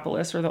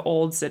Palaiopolis, or the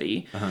Old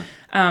City.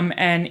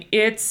 And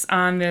it's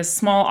on this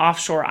small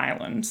offshore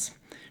island.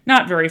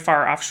 not very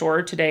far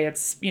offshore. Today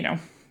it's,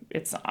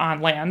 it's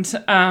on land.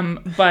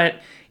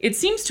 But it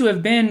seems to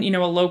have been,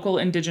 a local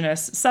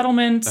indigenous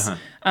settlement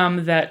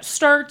that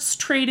starts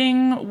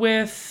trading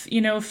with,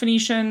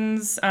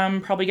 Phoenicians,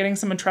 probably getting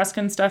some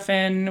Etruscan stuff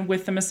in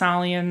with the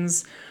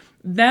Massalians.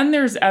 Then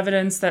there's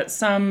evidence that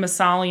some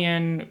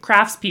Massalian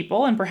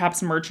craftspeople and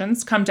perhaps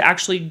merchants come to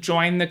actually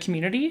join the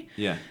community.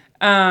 Yeah.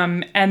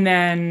 And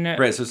then...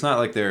 Right, so it's not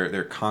like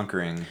they're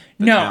conquering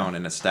the town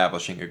and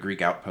establishing a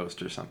Greek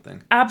outpost or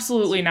something.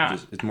 Absolutely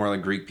not. It's more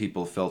like Greek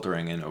people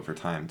filtering in over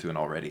time to an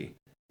already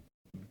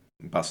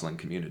bustling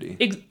community.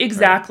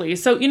 Exactly. Right?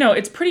 So,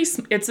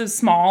 it's a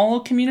small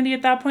community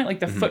at that point. Like,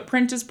 the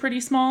footprint is pretty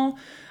small.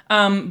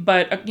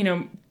 But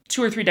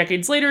 2 or 3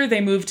 decades later,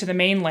 they moved to the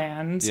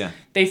mainland. Yeah.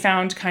 They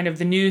found kind of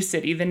the new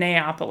city, the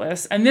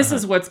Neapolis. And this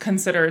is what's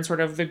considered sort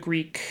of the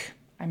Greek...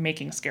 I'm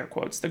making scare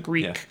quotes, the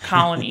Greek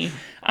colony.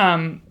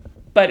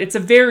 But it's a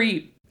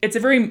very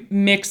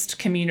mixed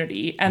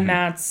community. And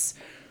that's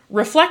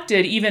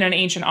reflected even in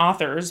ancient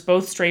authors.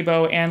 Both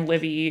Strabo and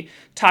Livy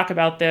talk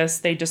about this.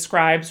 They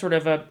describe sort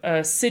of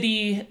a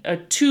city, a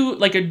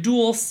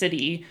dual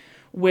city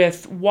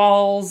with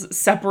walls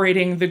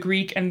separating the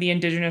Greek and the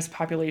indigenous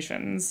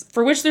populations,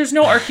 for which there's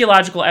no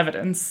archaeological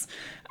evidence.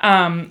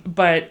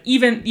 But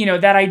even,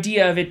 that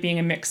idea of it being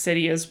a mixed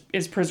city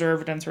is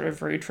preserved in sort of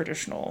very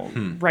traditional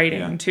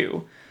writing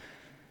too.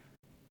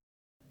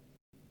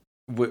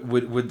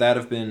 Would that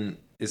have been,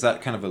 is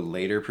that kind of a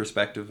later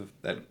perspective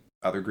that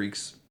other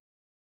Greeks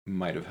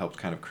might have helped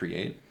kind of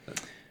create?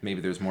 Maybe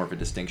there's more of a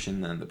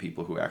distinction than the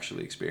people who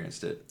actually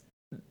experienced it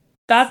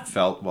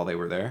felt while they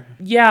were there?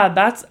 Yeah,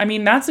 that's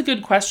a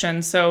good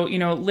question. So,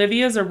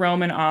 Livy is a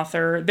Roman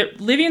author.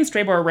 Livy and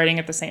Strabo are writing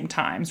at the same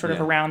time, sort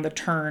of around the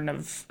turn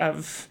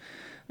of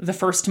the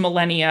first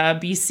millennia,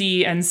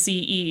 BC and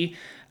CE.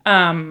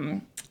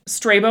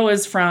 Strabo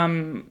is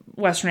from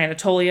Western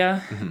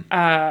Anatolia.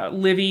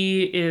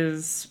 Livy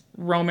is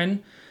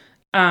Roman.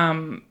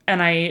 And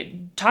I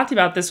talked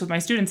about this with my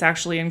students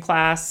actually in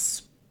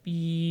class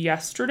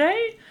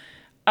yesterday.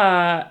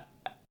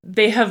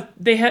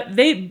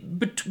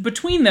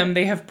 Between them,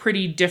 they have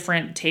pretty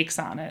different takes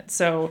on it.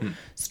 So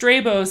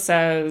Strabo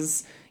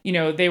says,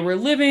 they were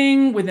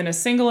living within a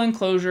single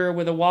enclosure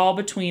with a wall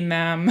between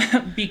them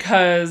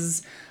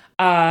because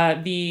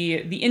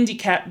the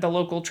Indiket, the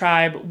local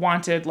tribe,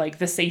 wanted like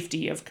the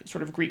safety of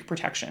sort of Greek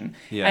protection.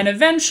 Yeah. And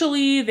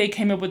eventually they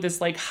came up with this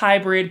like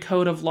hybrid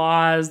code of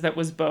laws that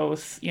was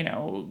both,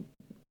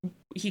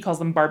 he calls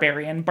them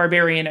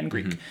barbarian and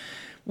Greek.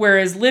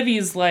 Whereas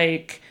Livy's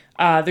like,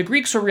 the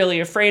Greeks were really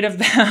afraid of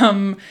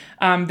them.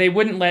 They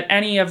wouldn't let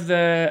any of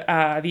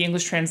the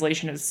English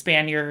translation is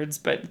Spaniards,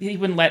 but he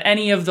wouldn't let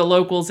any of the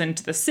locals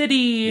into the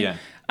city. Yeah.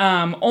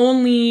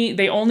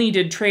 They only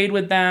did trade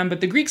with them, but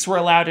the Greeks were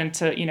allowed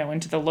into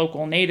the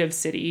local native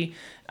city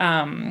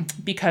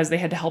because they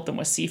had to help them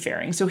with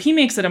seafaring. So he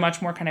makes it a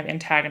much more kind of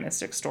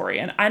antagonistic story.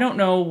 And I don't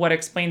know what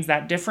explains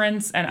that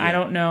difference, and I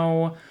don't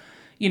know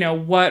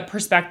what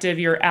perspective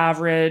your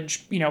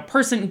average,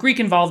 person, Greek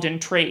involved in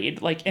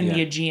trade, like in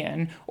the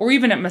Aegean, or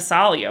even at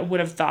Massalia, would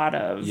have thought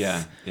of.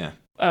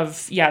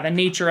 The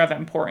nature of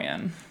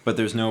Emporion. But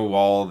there's no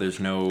wall, there's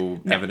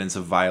no evidence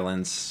of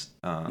violence.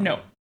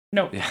 No,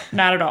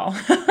 not at all.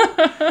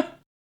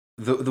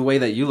 The way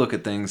that you look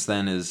at things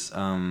then is,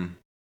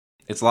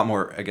 it's a lot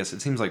more, I guess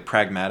it seems like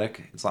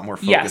pragmatic. It's a lot more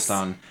focused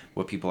on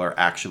what people are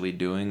actually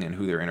doing and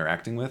who they're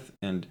interacting with.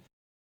 And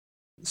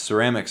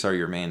ceramics are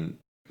your main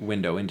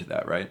window into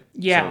that, right?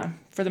 Yeah, so,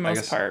 for the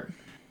most part.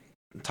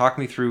 Talk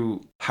me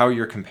through how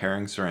you're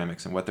comparing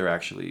ceramics and what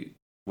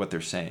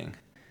they're saying.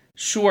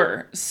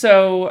 Sure.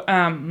 So,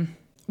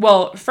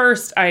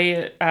 first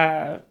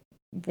I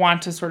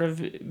want to sort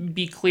of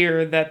be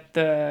clear that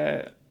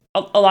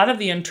a lot of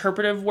the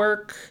interpretive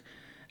work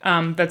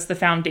that's the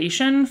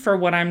foundation for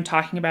what I'm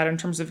talking about in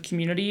terms of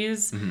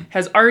communities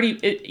has already,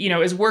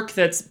 is work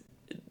that's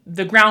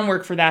the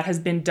groundwork for that has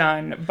been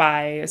done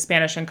by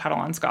Spanish and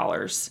Catalan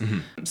scholars.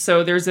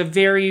 So there's a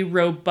very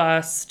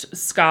robust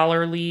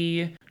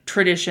scholarly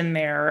tradition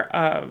there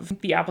of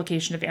the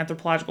application of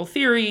anthropological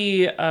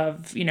theory,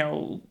 of,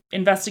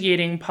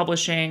 investigating,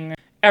 publishing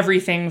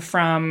everything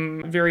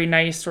from very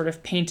nice sort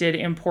of painted,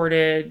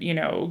 imported,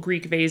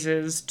 Greek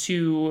vases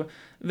to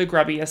the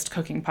grubbiest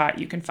cooking pot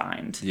you can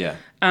find. Yeah.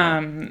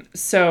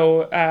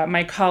 So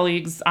my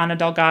colleagues Ana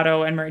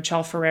Delgado and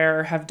Marichel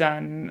Ferrer have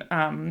done,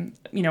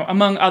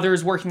 among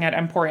others working at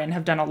Emporion,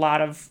 have done a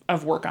lot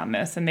of work on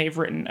this, and they've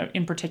written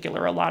in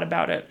particular a lot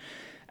about it,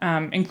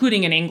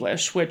 including in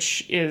English,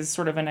 which is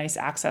sort of a nice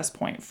access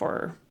point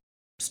for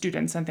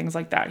students and things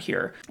like that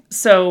here.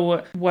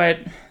 So what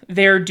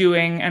they're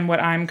doing and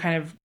what I'm kind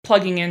of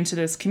plugging into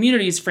this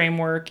communities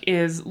framework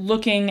is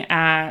looking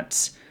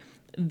at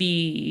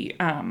the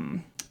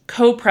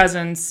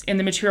co-presence in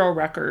the material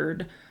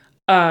record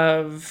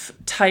of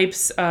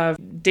types of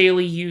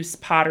daily use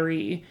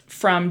pottery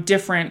from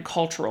different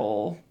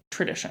cultural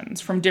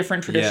traditions, from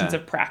different traditions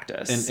of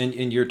practice.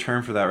 And your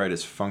term for that, right,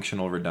 is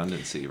functional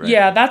redundancy, right?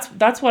 Yeah,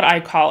 that's what I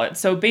call it.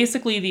 So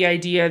basically the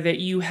idea that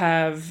you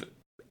have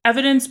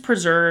evidence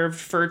preserved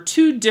for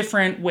two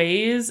different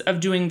ways of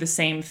doing the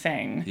same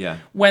thing. Yeah.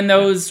 When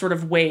those sort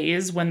of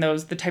ways, when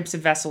those the types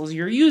of vessels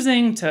you're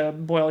using to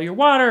boil your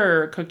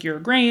water or cook your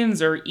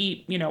grains or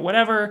eat,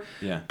 whatever,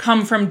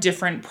 come from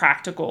different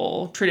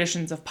practical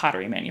traditions of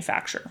pottery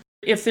manufacture.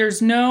 If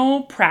there's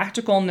no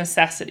practical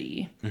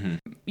necessity,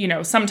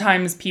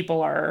 sometimes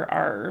people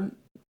are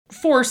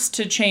forced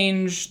to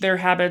change their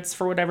habits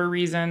for whatever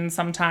reason.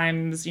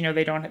 Sometimes,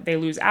 they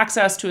lose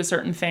access to a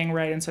certain thing,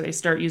 right? And so they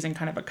start using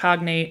kind of a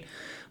cognate.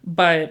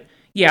 But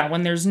yeah,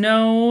 when there's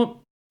no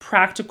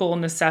practical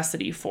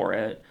necessity for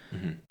it,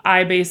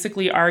 I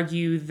basically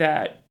argue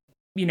that,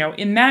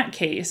 in that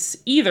case,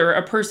 either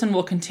a person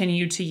will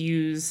continue to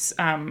use,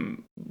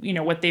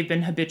 what they've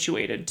been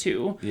habituated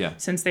to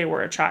since they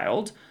were a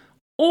child.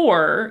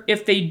 Or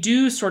if they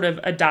do sort of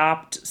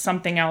adopt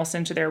something else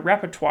into their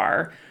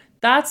repertoire,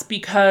 that's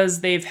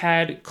because they've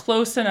had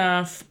close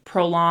enough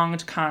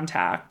prolonged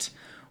contact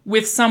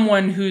with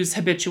someone who's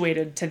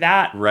habituated to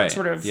that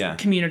sort of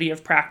community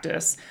of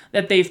practice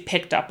that they've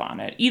picked up on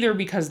it, either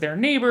because they're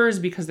neighbors,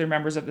 because they're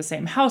members of the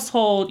same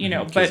household,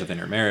 because of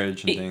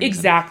intermarriage and things.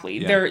 Exactly.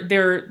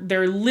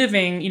 They're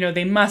living,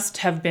 they must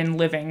have been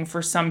living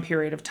for some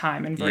period of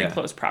time in very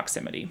close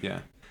proximity. Yeah.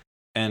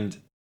 And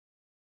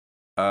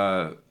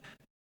are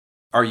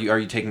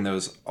you taking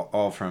those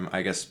all from,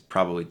 I guess,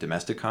 probably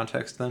domestic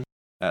context then?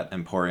 At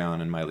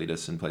Emporion and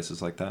Miletus and places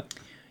like that?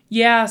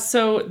 Yeah,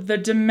 so the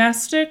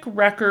domestic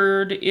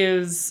record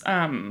is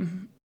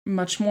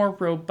much more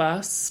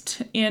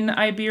robust in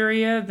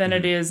Iberia than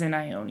it is in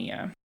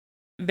Ionia.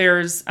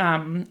 There's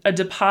a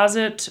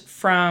deposit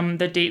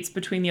that dates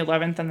between the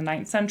 11th and the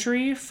 9th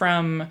century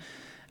from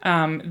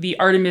the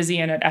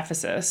Artemisian at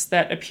Ephesus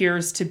that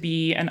appears to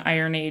be an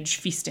Iron Age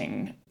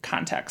feasting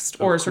context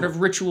or sort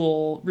of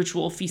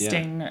ritual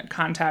feasting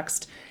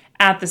context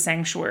at the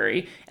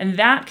sanctuary. And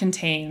that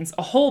contains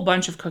a whole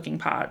bunch of cooking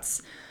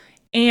pots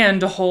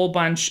and a whole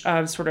bunch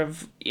of sort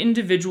of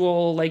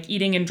individual, like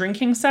eating and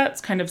drinking sets,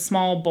 kind of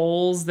small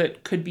bowls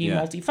that could be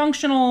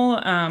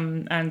multifunctional,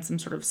 and some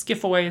sort of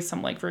skiffoys,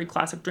 some like very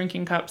classic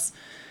drinking cups.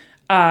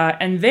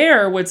 And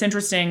what's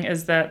interesting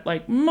is that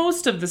like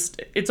most of this,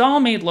 it's all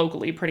made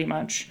locally pretty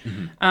much,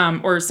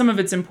 or some of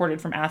it's imported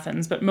from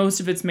Athens, but most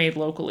of it's made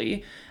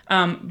locally.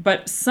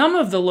 But some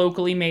of the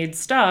locally made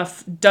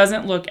stuff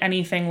doesn't look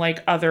anything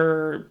like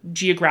other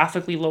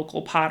geographically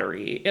local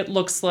pottery. It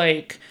looks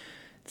like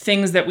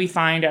things that we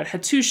find at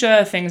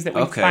Hattusha, things that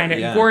we find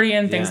at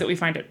Gordian, things that we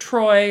find at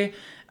Troy.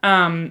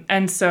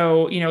 And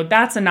so,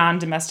 that's a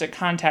non-domestic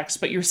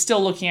context, but you're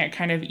still looking at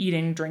kind of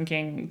eating,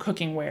 drinking,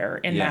 cooking ware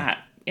in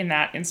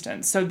that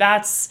instance. So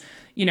that's,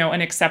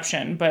 an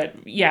exception. But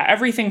yeah,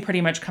 everything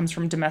pretty much comes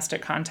from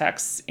domestic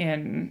contexts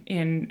in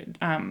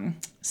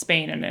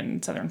Spain and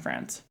in southern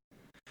France.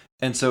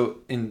 And so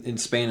in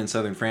Spain and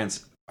southern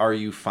France, are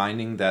you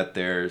finding that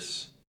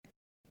there's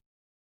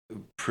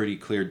pretty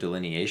clear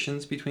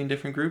delineations between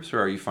different groups, or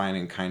are you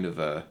finding kind of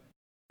a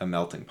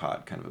melting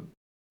pot, kind of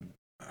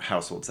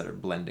households that are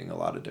blending a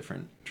lot of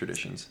different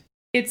traditions?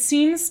 It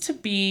seems to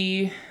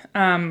be,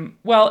 a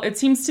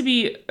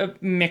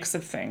mix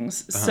of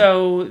things.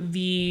 So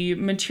the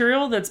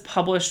material that's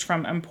published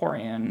from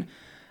Emporion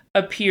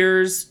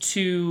appears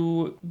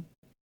to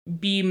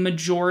be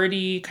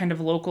majority kind of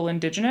local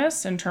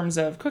indigenous in terms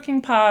of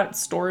cooking pots,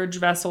 storage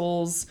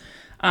vessels,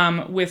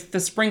 with the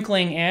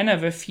sprinkling in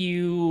of a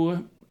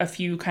few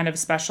kind of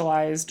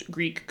specialized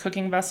Greek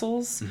cooking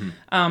vessels,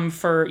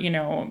 for,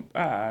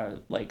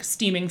 like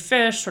steaming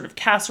fish, sort of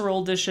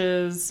casserole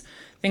dishes,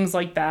 things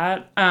like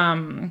that.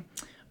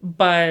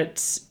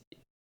 But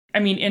I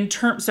mean, in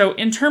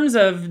terms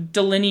of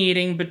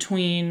delineating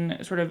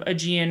between sort of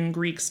Aegean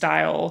Greek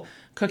style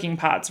cooking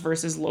pots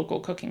versus local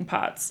cooking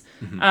pots,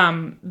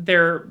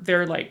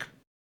 they're like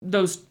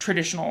those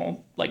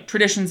traditional, like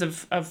traditions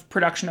of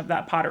production of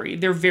that pottery.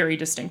 They're very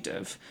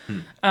distinctive.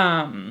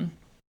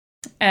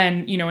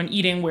 And, an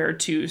eating ware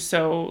too.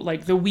 So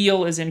like the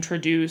wheel is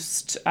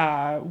introduced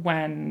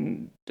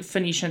when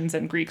Phoenicians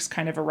and Greeks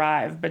kind of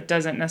arrive, but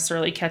doesn't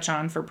necessarily catch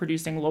on for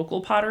producing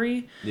local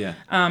pottery. Yeah.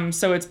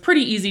 So it's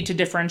pretty easy to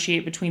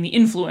differentiate between the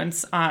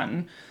influence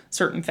on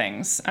certain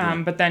things.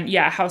 But then,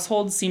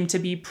 households seem to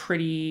be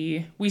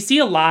we see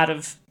a lot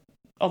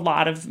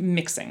of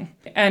mixing.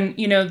 And,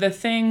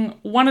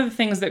 one of the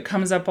things that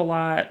comes up a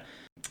lot,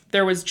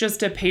 there was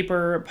just a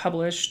paper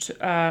published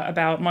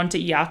about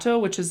Monte Iato,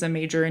 which is a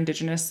major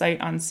indigenous site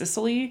on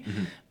Sicily,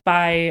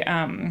 by,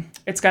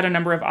 it's got a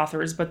number of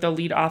authors, but the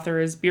lead author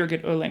is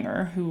Birgit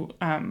Oehlinger,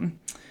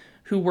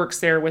 who works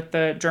there with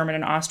the German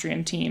and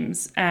Austrian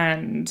teams.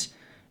 And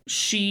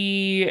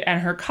she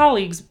and her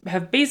colleagues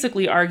have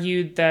basically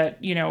argued that,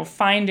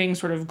 finding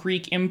sort of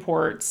Greek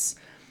imports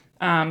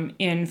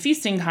in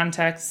feasting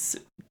contexts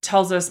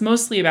tells us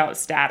mostly about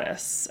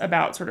status,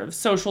 about sort of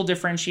social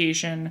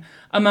differentiation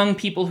among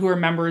people who are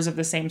members of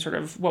the same sort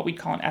of what we'd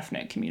call an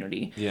ethnic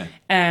community. Yeah.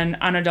 And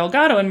Ana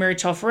Delgado and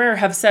Marichel Ferrer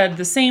have said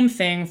the same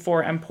thing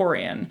for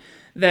Emporion,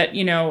 that,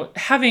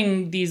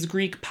 having these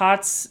Greek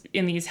pots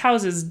in these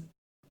houses,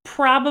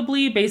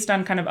 probably based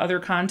on kind of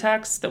other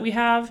contexts that we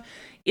have,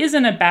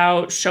 isn't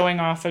about showing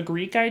off a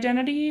Greek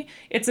identity.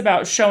 It's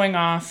about showing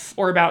off,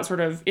 or about sort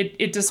of,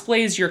 it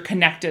displays your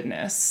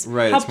connectedness,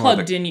 right? How It's more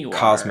plugged in you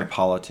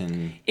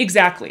cosmopolitan, are.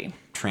 Exactly.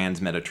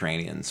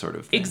 Trans-Mediterranean sort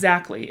of thing.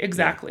 Exactly.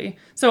 Yeah.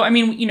 So, I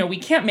mean, we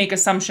can't make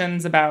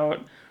assumptions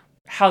about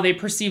how they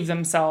perceive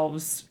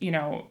themselves,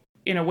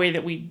 in a way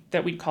that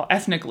we'd call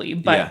ethnically,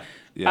 but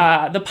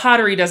the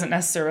pottery doesn't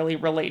necessarily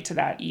relate to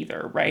that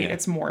either, right?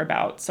 It's more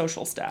about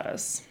social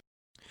status.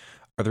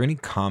 Are there any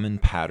common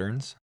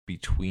patterns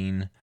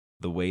between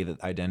the way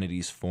that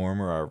identities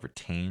form or are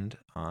retained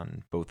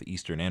on both the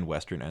eastern and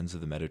western ends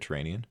of the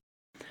Mediterranean?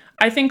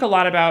 I think a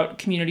lot about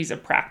communities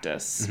of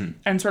practice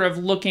and sort of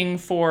looking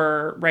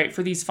for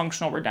these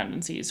functional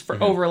redundancies,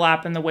 for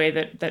overlap in the way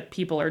that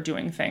people are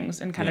doing things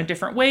in kind of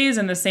different ways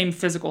in the same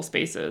physical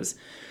spaces.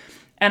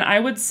 And I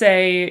would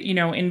say,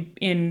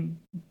 in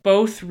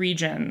both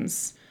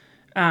regions,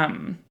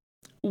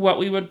 what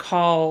we would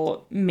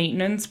call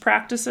maintenance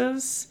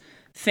practices,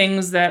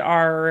 things that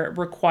are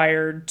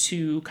required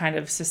to kind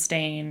of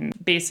sustain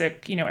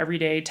basic,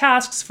 everyday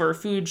tasks for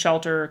food,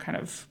 shelter, kind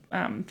of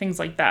things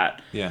like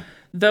that. Yeah.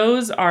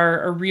 Those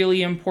are a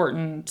really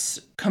important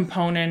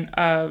component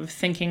of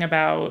thinking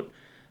about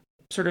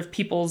sort of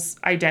people's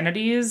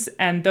identities,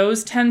 and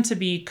those tend to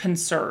be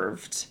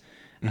conserved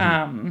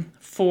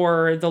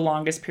for the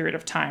longest period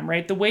of time,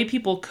 right? The way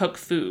people cook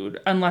food,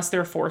 unless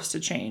they're forced to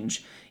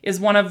change, is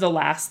one of the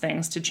last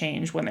things to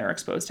change when they're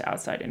exposed to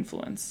outside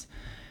influence.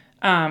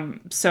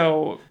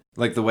 So,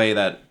 like the way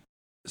that,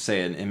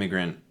 say, an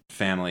immigrant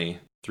family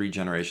 3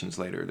 generations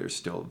later, there's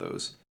still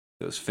those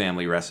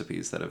family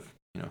recipes that have,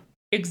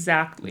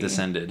 exactly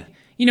descended.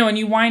 And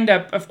you wind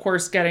up, of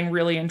course, getting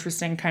really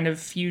interesting kind of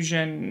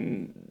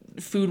fusion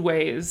food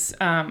ways.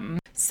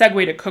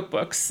 Segue to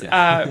cookbooks.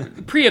 Yeah.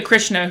 Priya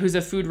Krishna, who's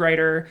a food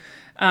writer,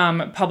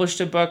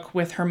 published a book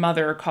with her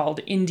mother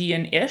called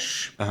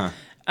Indian-ish.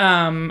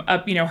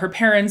 Her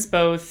parents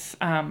both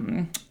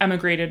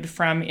emigrated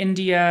from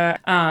India.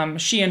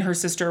 She and her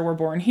sister were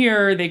born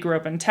here. They grew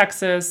up in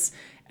Texas.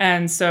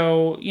 And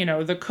so,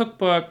 the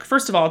cookbook,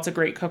 first of all, it's a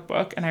great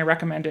cookbook, and I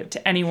recommend it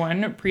to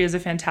anyone. Priya's a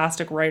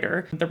fantastic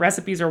writer. The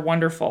recipes are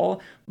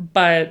wonderful.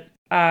 But,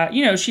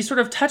 she's sort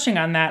of touching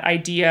on that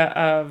idea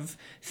of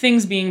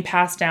things being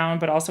passed down,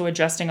 but also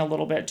adjusting a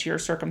little bit to your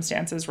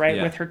circumstances,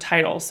 right, with her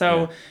title.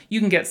 So you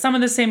can get some of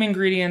the same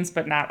ingredients,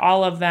 but not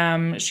all of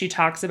them. She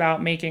talks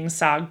about making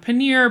saag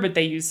paneer, but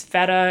they use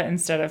feta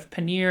instead of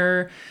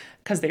paneer,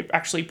 because they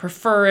actually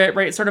prefer it,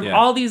 right? Sort of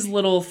all these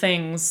little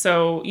things.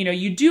 So,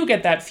 you do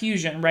get that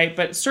fusion, right?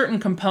 But certain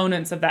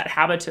components of that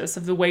habitus,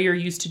 of the way you're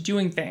used to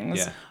doing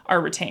things,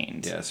 are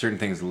retained. Yeah, certain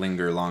things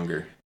linger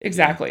longer.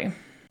 Exactly. Yeah.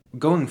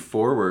 Going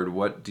forward,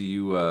 what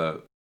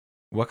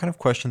kind of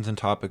questions and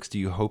topics do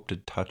you hope to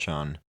touch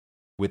on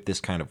with this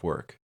kind of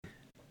work?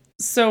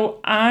 So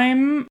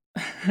I'm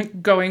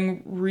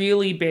going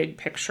really big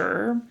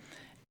picture,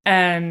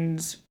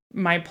 and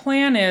my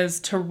plan is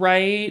to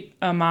write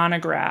a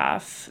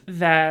monograph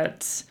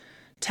that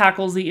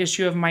tackles the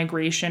issue of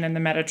migration in the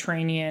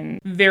Mediterranean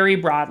very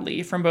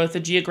broadly from both a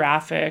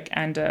geographic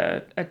and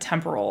a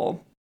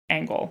temporal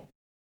angle.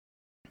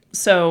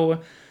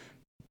 So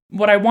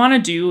what I want to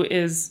do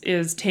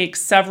is take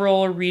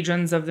several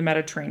regions of the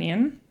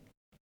Mediterranean,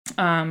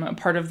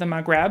 part of the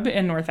Maghreb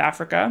in North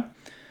Africa,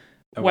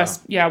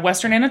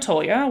 Western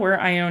Anatolia, where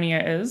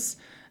Ionia is,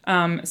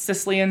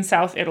 Sicily and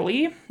South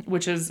Italy,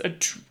 which is a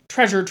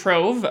treasure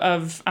trove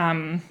of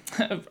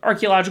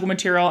archaeological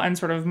material and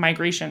sort of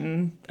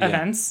migration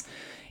events,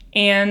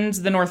 and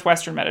the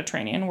northwestern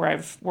Mediterranean, where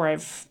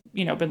I've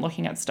been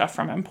looking at stuff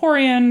from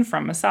Emporion,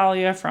 from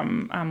Massalia,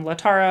 from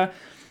Latara,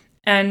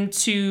 and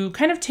to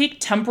kind of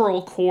take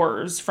temporal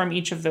cores from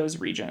each of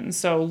those regions.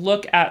 So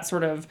look at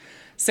sort of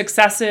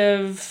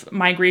successive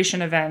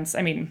migration events.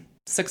 I mean,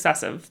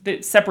 successive,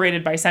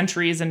 separated by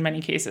centuries in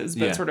many cases,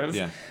 but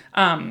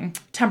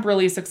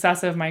temporally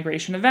successive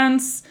migration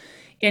events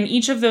in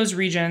each of those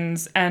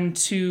regions, and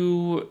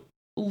to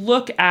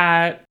look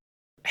at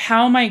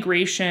how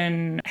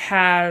migration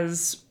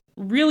has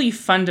really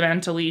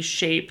fundamentally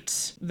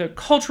shaped the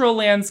cultural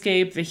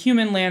landscape, the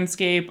human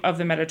landscape of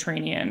the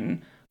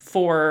Mediterranean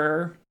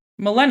for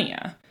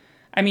millennia.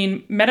 I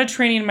mean,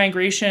 Mediterranean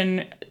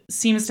migration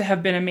seems to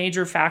have been a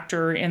major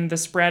factor in the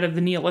spread of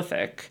the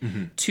Neolithic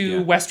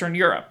to Western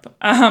Europe.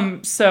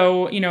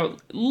 So,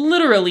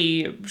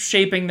 literally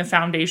shaping the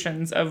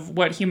foundations of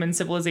what human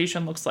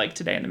civilization looks like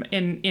today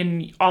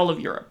in all of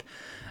Europe.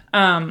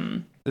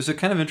 There's a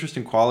kind of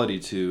interesting quality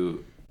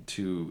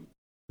to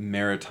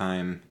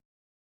maritime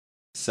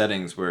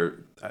settings where,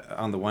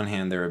 on the one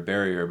hand, they're a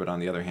barrier, but on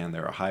the other hand,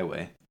 they're a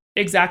highway.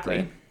 Exactly.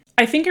 Right?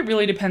 I think it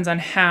really depends on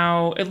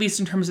how, at least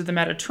in terms of the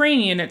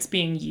Mediterranean, it's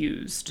being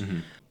used.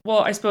 Well,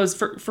 I suppose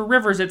for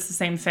rivers, it's the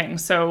same thing.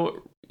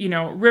 So,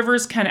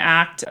 rivers can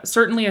act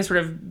certainly as sort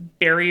of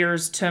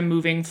barriers to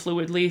moving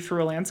fluidly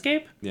through a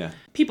landscape. Yeah.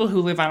 People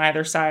who live on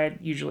either side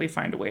usually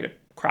find a way to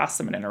cross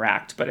them and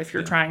interact. But if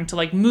you're trying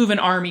to move an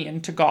army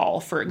into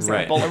Gaul, for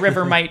example, a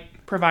river might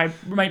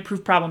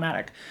prove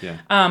problematic. Yeah.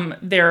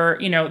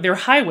 They're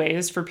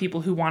highways for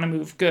people who want to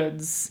move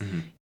goods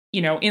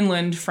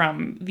inland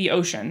from the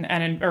ocean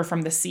or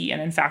from the sea.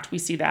 And in fact, we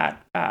see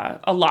that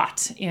a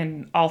lot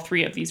in all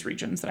three of these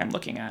regions that I'm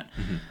looking at.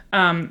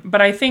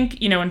 But I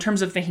think, in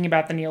terms of thinking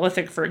about the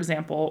Neolithic, for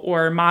example,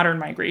 or modern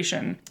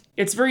migration,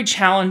 it's very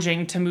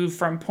challenging to move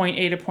from point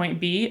A to point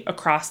B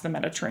across the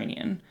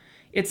Mediterranean.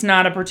 It's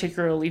not a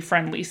particularly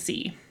friendly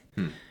sea.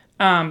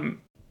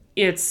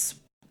 It's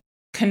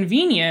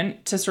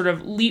convenient to sort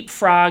of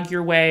leapfrog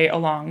your way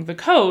along the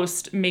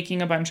coast,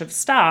 making a bunch of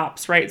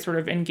stops, right? Sort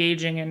of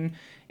engaging in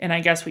I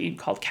guess what you'd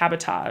call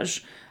cabotage,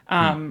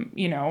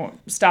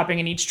 stopping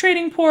in each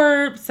trading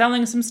port,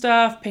 selling some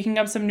stuff, picking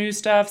up some new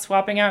stuff,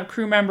 swapping out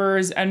crew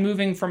members, and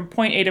moving from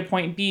point A to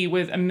point B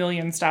with a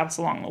million stops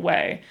along the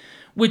way,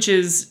 which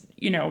is,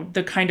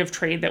 the kind of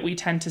trade that we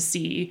tend to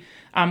see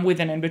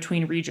within and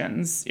between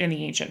regions in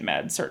the ancient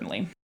Med,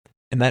 certainly.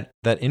 And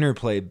that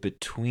interplay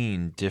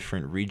between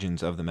different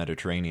regions of the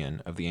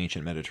Mediterranean, of the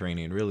ancient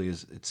Mediterranean, really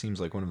it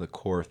seems like one of the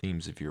core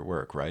themes of your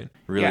work, right?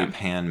 Really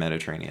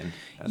pan-Mediterranean.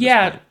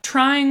 Yeah,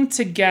 trying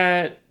to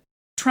get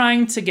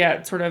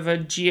sort of a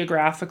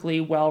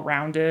geographically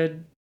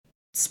well-rounded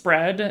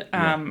spread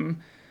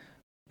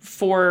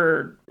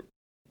for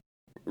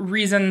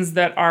reasons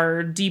that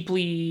are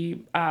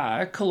deeply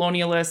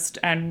colonialist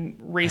and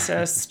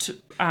racist.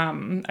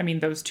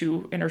 Those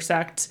two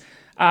intersect.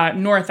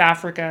 North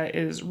Africa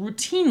is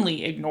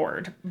routinely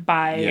ignored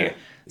by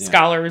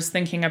scholars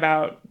thinking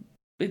about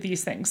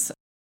these things.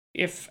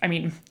 If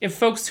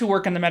folks who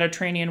work in the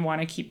Mediterranean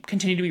want to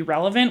continue to be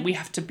relevant, we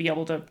have to be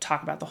able to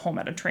talk about the whole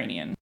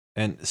Mediterranean.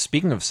 And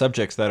speaking of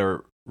subjects that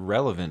are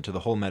relevant to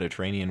the whole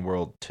Mediterranean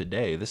world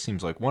today, this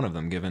seems like one of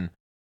them, given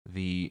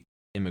the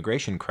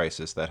immigration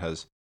crisis that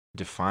has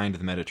defined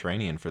the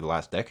Mediterranean for the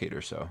last decade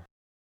or so.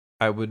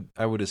 I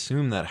would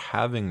assume that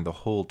having the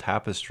whole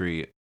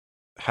tapestry,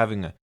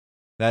 having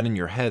that in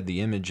your head,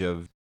 the image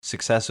of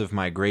successive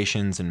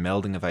migrations and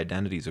melding of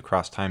identities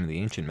across time in the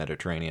ancient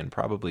Mediterranean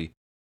probably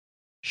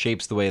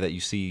shapes the way that you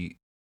see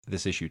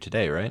this issue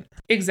today, right?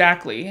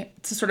 Exactly.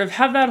 To sort of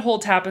have that whole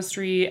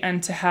tapestry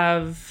and to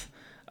have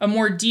a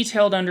more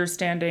detailed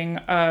understanding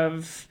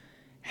of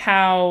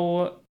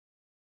how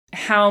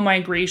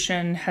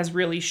migration has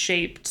really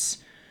shaped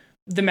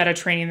the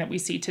Mediterranean that we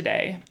see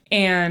today.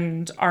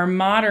 And our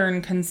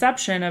modern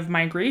conception of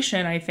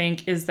migration, I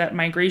think, is that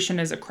migration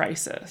is a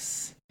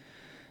crisis.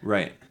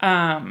 Right.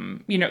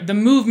 The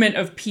movement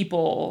of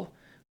people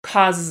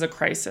causes a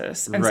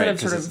crisis. Right,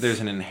 because there's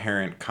an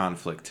inherent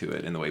conflict to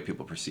it in the way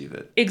people perceive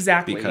it.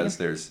 Exactly. Because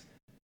there's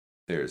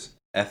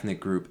ethnic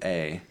group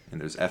A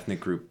and there's ethnic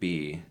group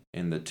B,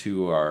 and the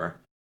two are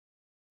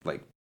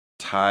like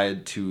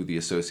tied to the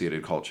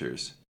associated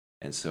cultures.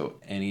 And so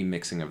any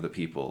mixing of the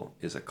people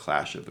is a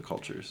clash of the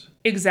cultures.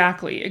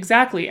 Exactly.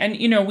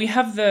 And, we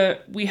have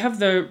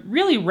the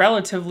really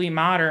relatively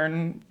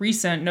modern,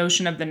 recent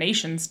notion of the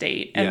nation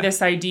state. And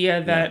this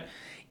idea that,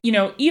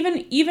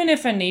 even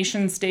if a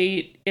nation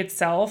state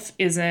itself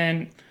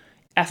isn't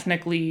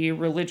ethnically,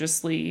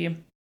 religiously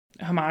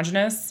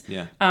homogenous,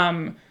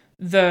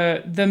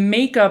 the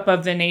makeup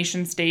of the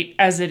nation state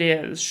as it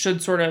is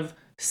should sort of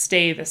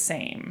stay the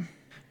same.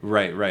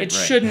 Right. It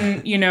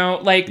shouldn't,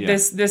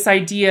 this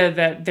idea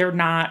that they're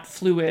not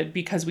fluid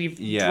because we've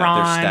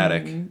drawn they're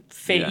static.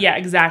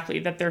 Exactly.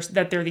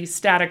 That they're these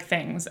static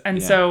things.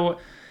 And so,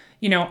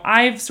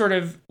 I've sort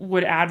of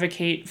would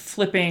advocate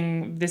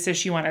flipping this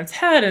issue on its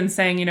head and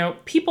saying,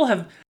 people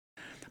have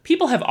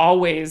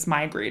always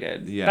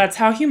migrated. Yeah. That's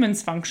how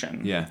humans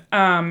function. Yeah.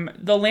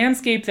 The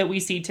landscape that we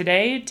see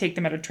today, take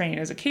the Mediterranean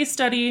as a case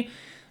study,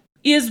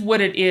 is what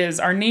it is.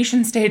 Our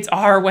nation states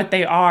are what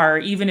they are,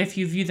 even if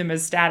you view them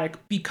as static,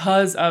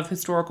 because of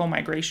historical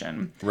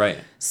migration. Right.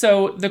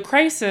 So the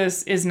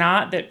crisis is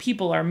not that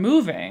people are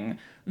moving.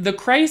 The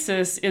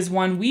crisis is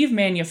one we've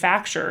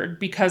manufactured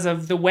because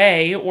of the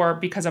way or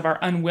because of our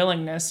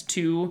unwillingness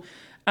to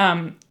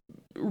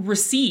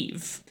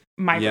receive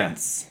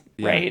migrants.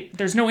 Right?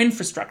 There's no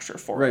infrastructure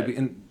for it. Right.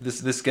 And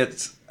this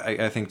gets,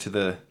 I think,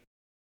 to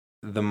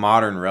the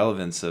modern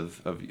relevance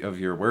of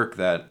your work,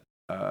 that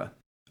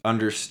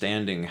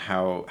understanding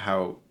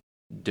how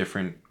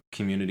different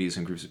communities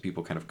and groups of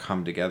people kind of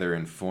come together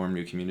and form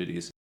new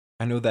communities.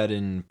 I know that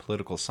in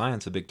political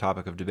science, a big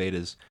topic of debate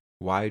is,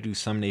 why do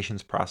some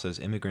nations process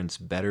immigrants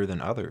better than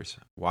others?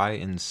 Why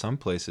in some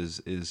places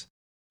is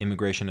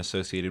immigration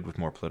associated with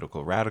more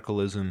political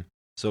radicalism,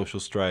 social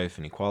strife,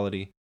 and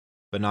equality,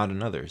 but not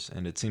in others?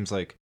 And it seems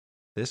like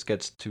this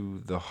gets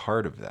to the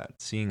heart of that,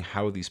 seeing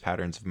how these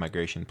patterns of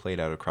migration played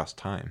out across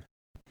time.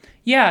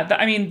 Yeah,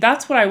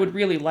 that's what I would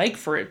really like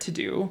for it to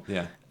do.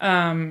 Yeah.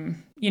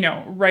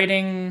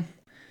 Writing,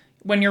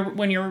 when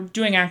you're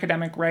doing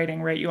academic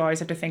writing, right, you always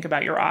have to think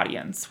about your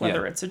audience,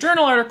 whether it's a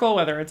journal article,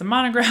 whether it's a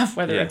monograph,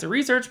 whether it's a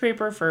research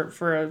paper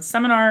for a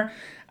seminar.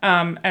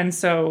 And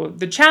so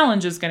the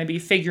challenge is going to be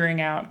figuring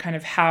out kind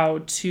of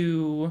how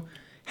to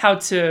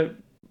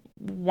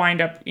wind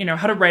up,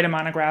 how to write a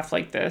monograph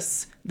like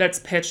this that's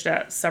pitched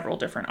at several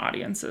different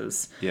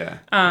audiences. Yeah.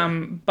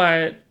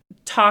 But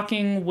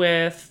talking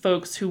with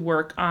folks who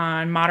work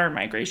on modern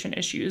migration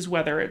issues,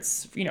 whether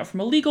it's, from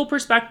a legal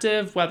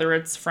perspective, whether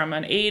it's from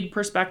an aid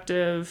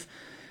perspective.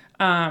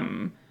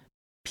 I've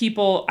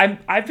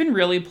been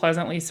really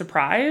pleasantly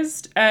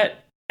surprised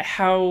at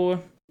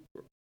how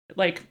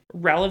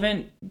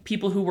relevant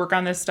people who work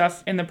on this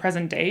stuff in the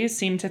present day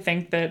seem to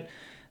think that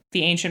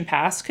the ancient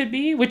past could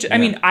be, which I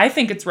mean, I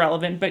think it's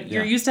relevant, but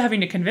you're used to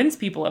having to convince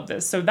people of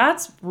this. So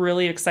that's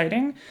really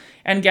exciting.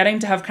 And getting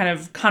to have kind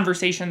of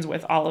conversations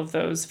with all of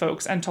those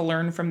folks and to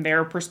learn from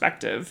their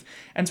perspective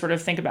and sort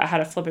of think about how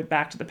to flip it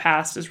back to the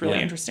past is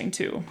really interesting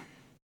too.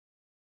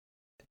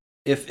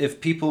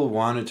 If people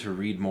wanted to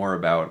read more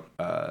about,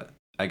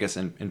 I guess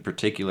in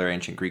particular,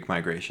 ancient Greek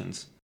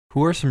migrations,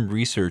 who are some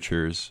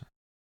researchers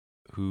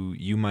who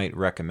you might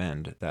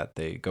recommend that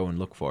they go and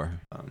look for,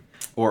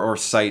 or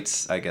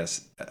sites, I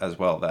guess, as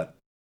well, that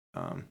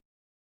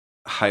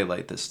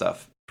highlight this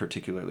stuff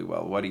particularly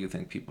well? What do you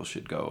think people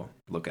should go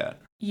look at?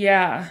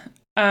 Yeah.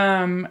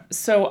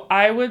 So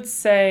I would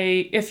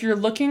say if you're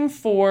looking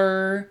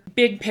for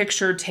big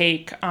picture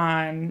take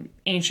on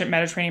ancient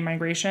Mediterranean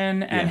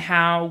migration and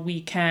how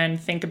we can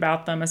think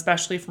about them,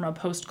 especially from a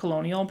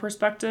post-colonial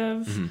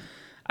perspective,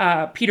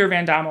 Peter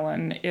Van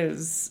Domelen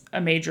is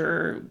a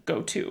major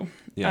go-to.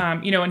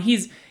 Yeah. And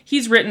he's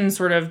written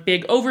sort of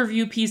big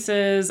overview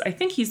pieces. I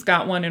think he's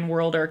got one in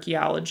World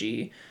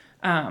Archaeology.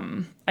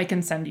 I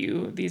can send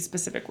you these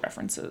specific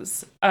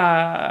references.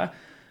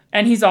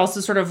 And he's also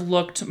sort of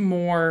looked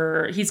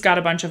more, he's got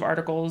a bunch of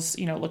articles,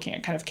 looking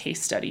at kind of case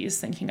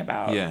studies, thinking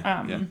about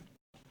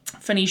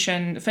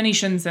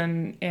Phoenicians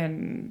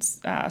in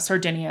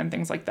Sardinia and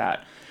things like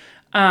that.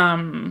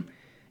 In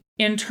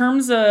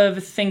terms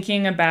of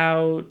thinking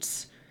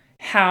about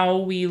how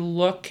we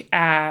look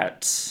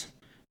at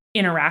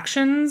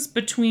interactions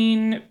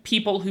between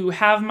people who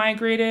have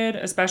migrated,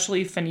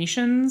 especially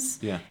Phoenicians,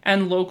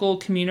 and local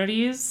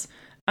communities,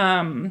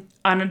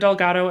 Ana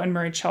Delgado and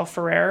Marichel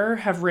Ferrer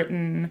have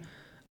written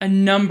a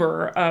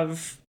number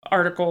of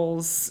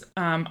articles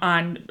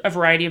on a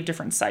variety of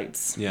different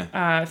sites,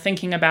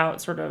 thinking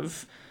about sort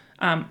of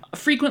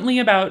frequently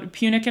about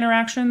Punic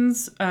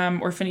interactions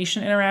or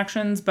Phoenician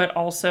interactions, but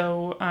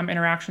also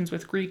interactions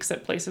with Greeks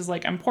at places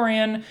like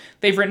Emporion.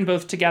 They've written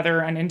both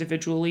together and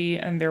individually,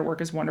 and their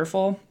work is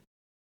wonderful.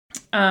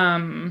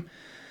 In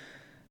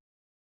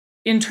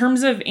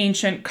terms of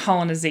ancient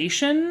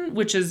colonization,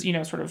 which is,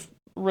 sort of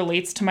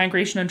radelates to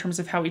migration in terms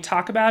of how we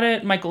talk about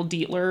it, Michael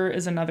Dietler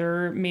is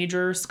another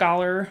major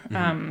scholar.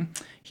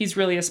 He's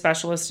really a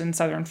specialist in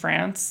southern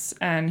France,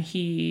 and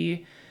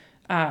he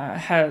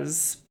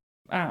has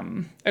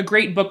a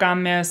great book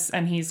on this,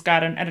 and he's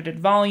got an edited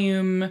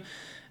volume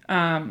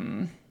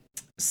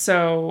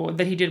so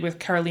that he did with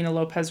Carolina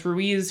Lopez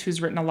Ruiz,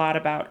 who's written a lot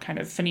about kind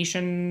of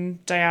Phoenician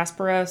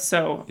diaspora.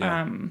 So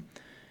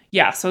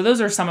so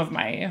those are some of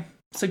my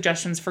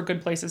suggestions for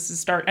good places to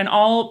start, and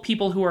all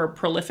people who are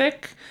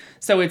prolific,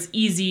 so it's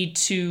easy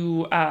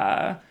to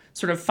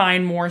sort of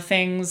find more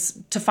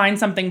things, to find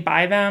something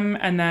by them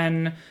and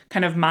then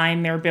kind of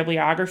mine their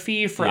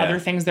bibliography for other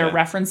things they're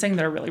referencing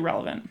that are really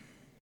relevant.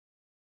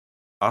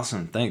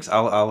 Awesome, thanks.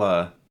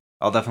 I'll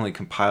definitely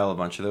compile a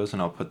bunch of those and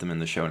I'll put them in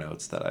the show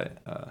notes that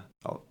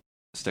I'll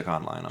stick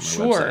online on my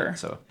website.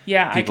 So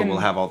people will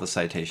have all the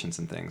citations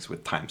and things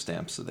with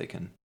timestamps, so they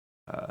can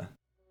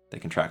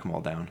track them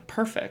all down.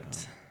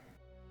 Perfect.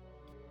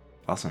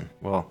 Awesome.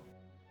 Well,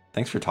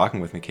 thanks for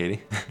talking with me,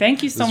 Katie.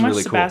 Thank you so much,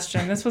 really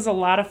Sebastian. Cool. This was a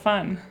lot of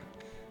fun.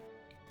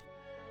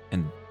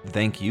 And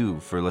thank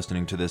you for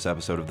listening to this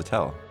episode of The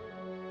Tell.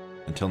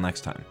 Until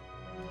next time.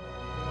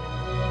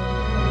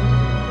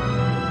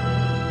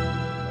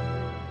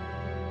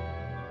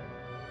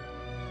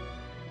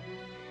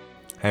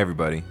 Hey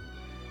everybody.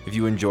 If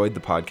you enjoyed the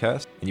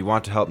podcast and you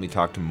want to help me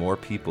talk to more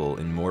people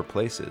in more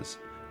places,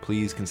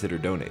 please consider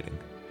donating.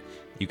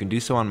 You can do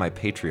so on my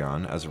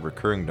Patreon as a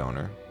recurring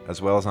donor,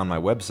 as well as on my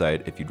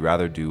website if you'd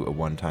rather do a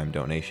one-time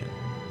donation.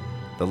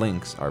 The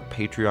links are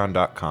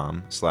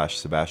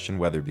patreon.com/Sebastian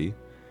Weatherby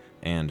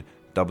and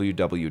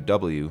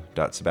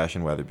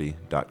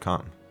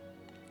www.sebastianweatherby.com.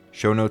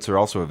 Show notes are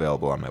also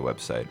available on my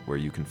website, where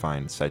you can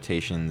find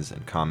citations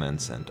and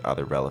comments and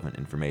other relevant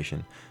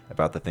information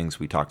about the things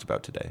we talked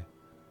about today.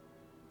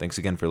 Thanks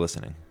again for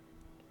listening.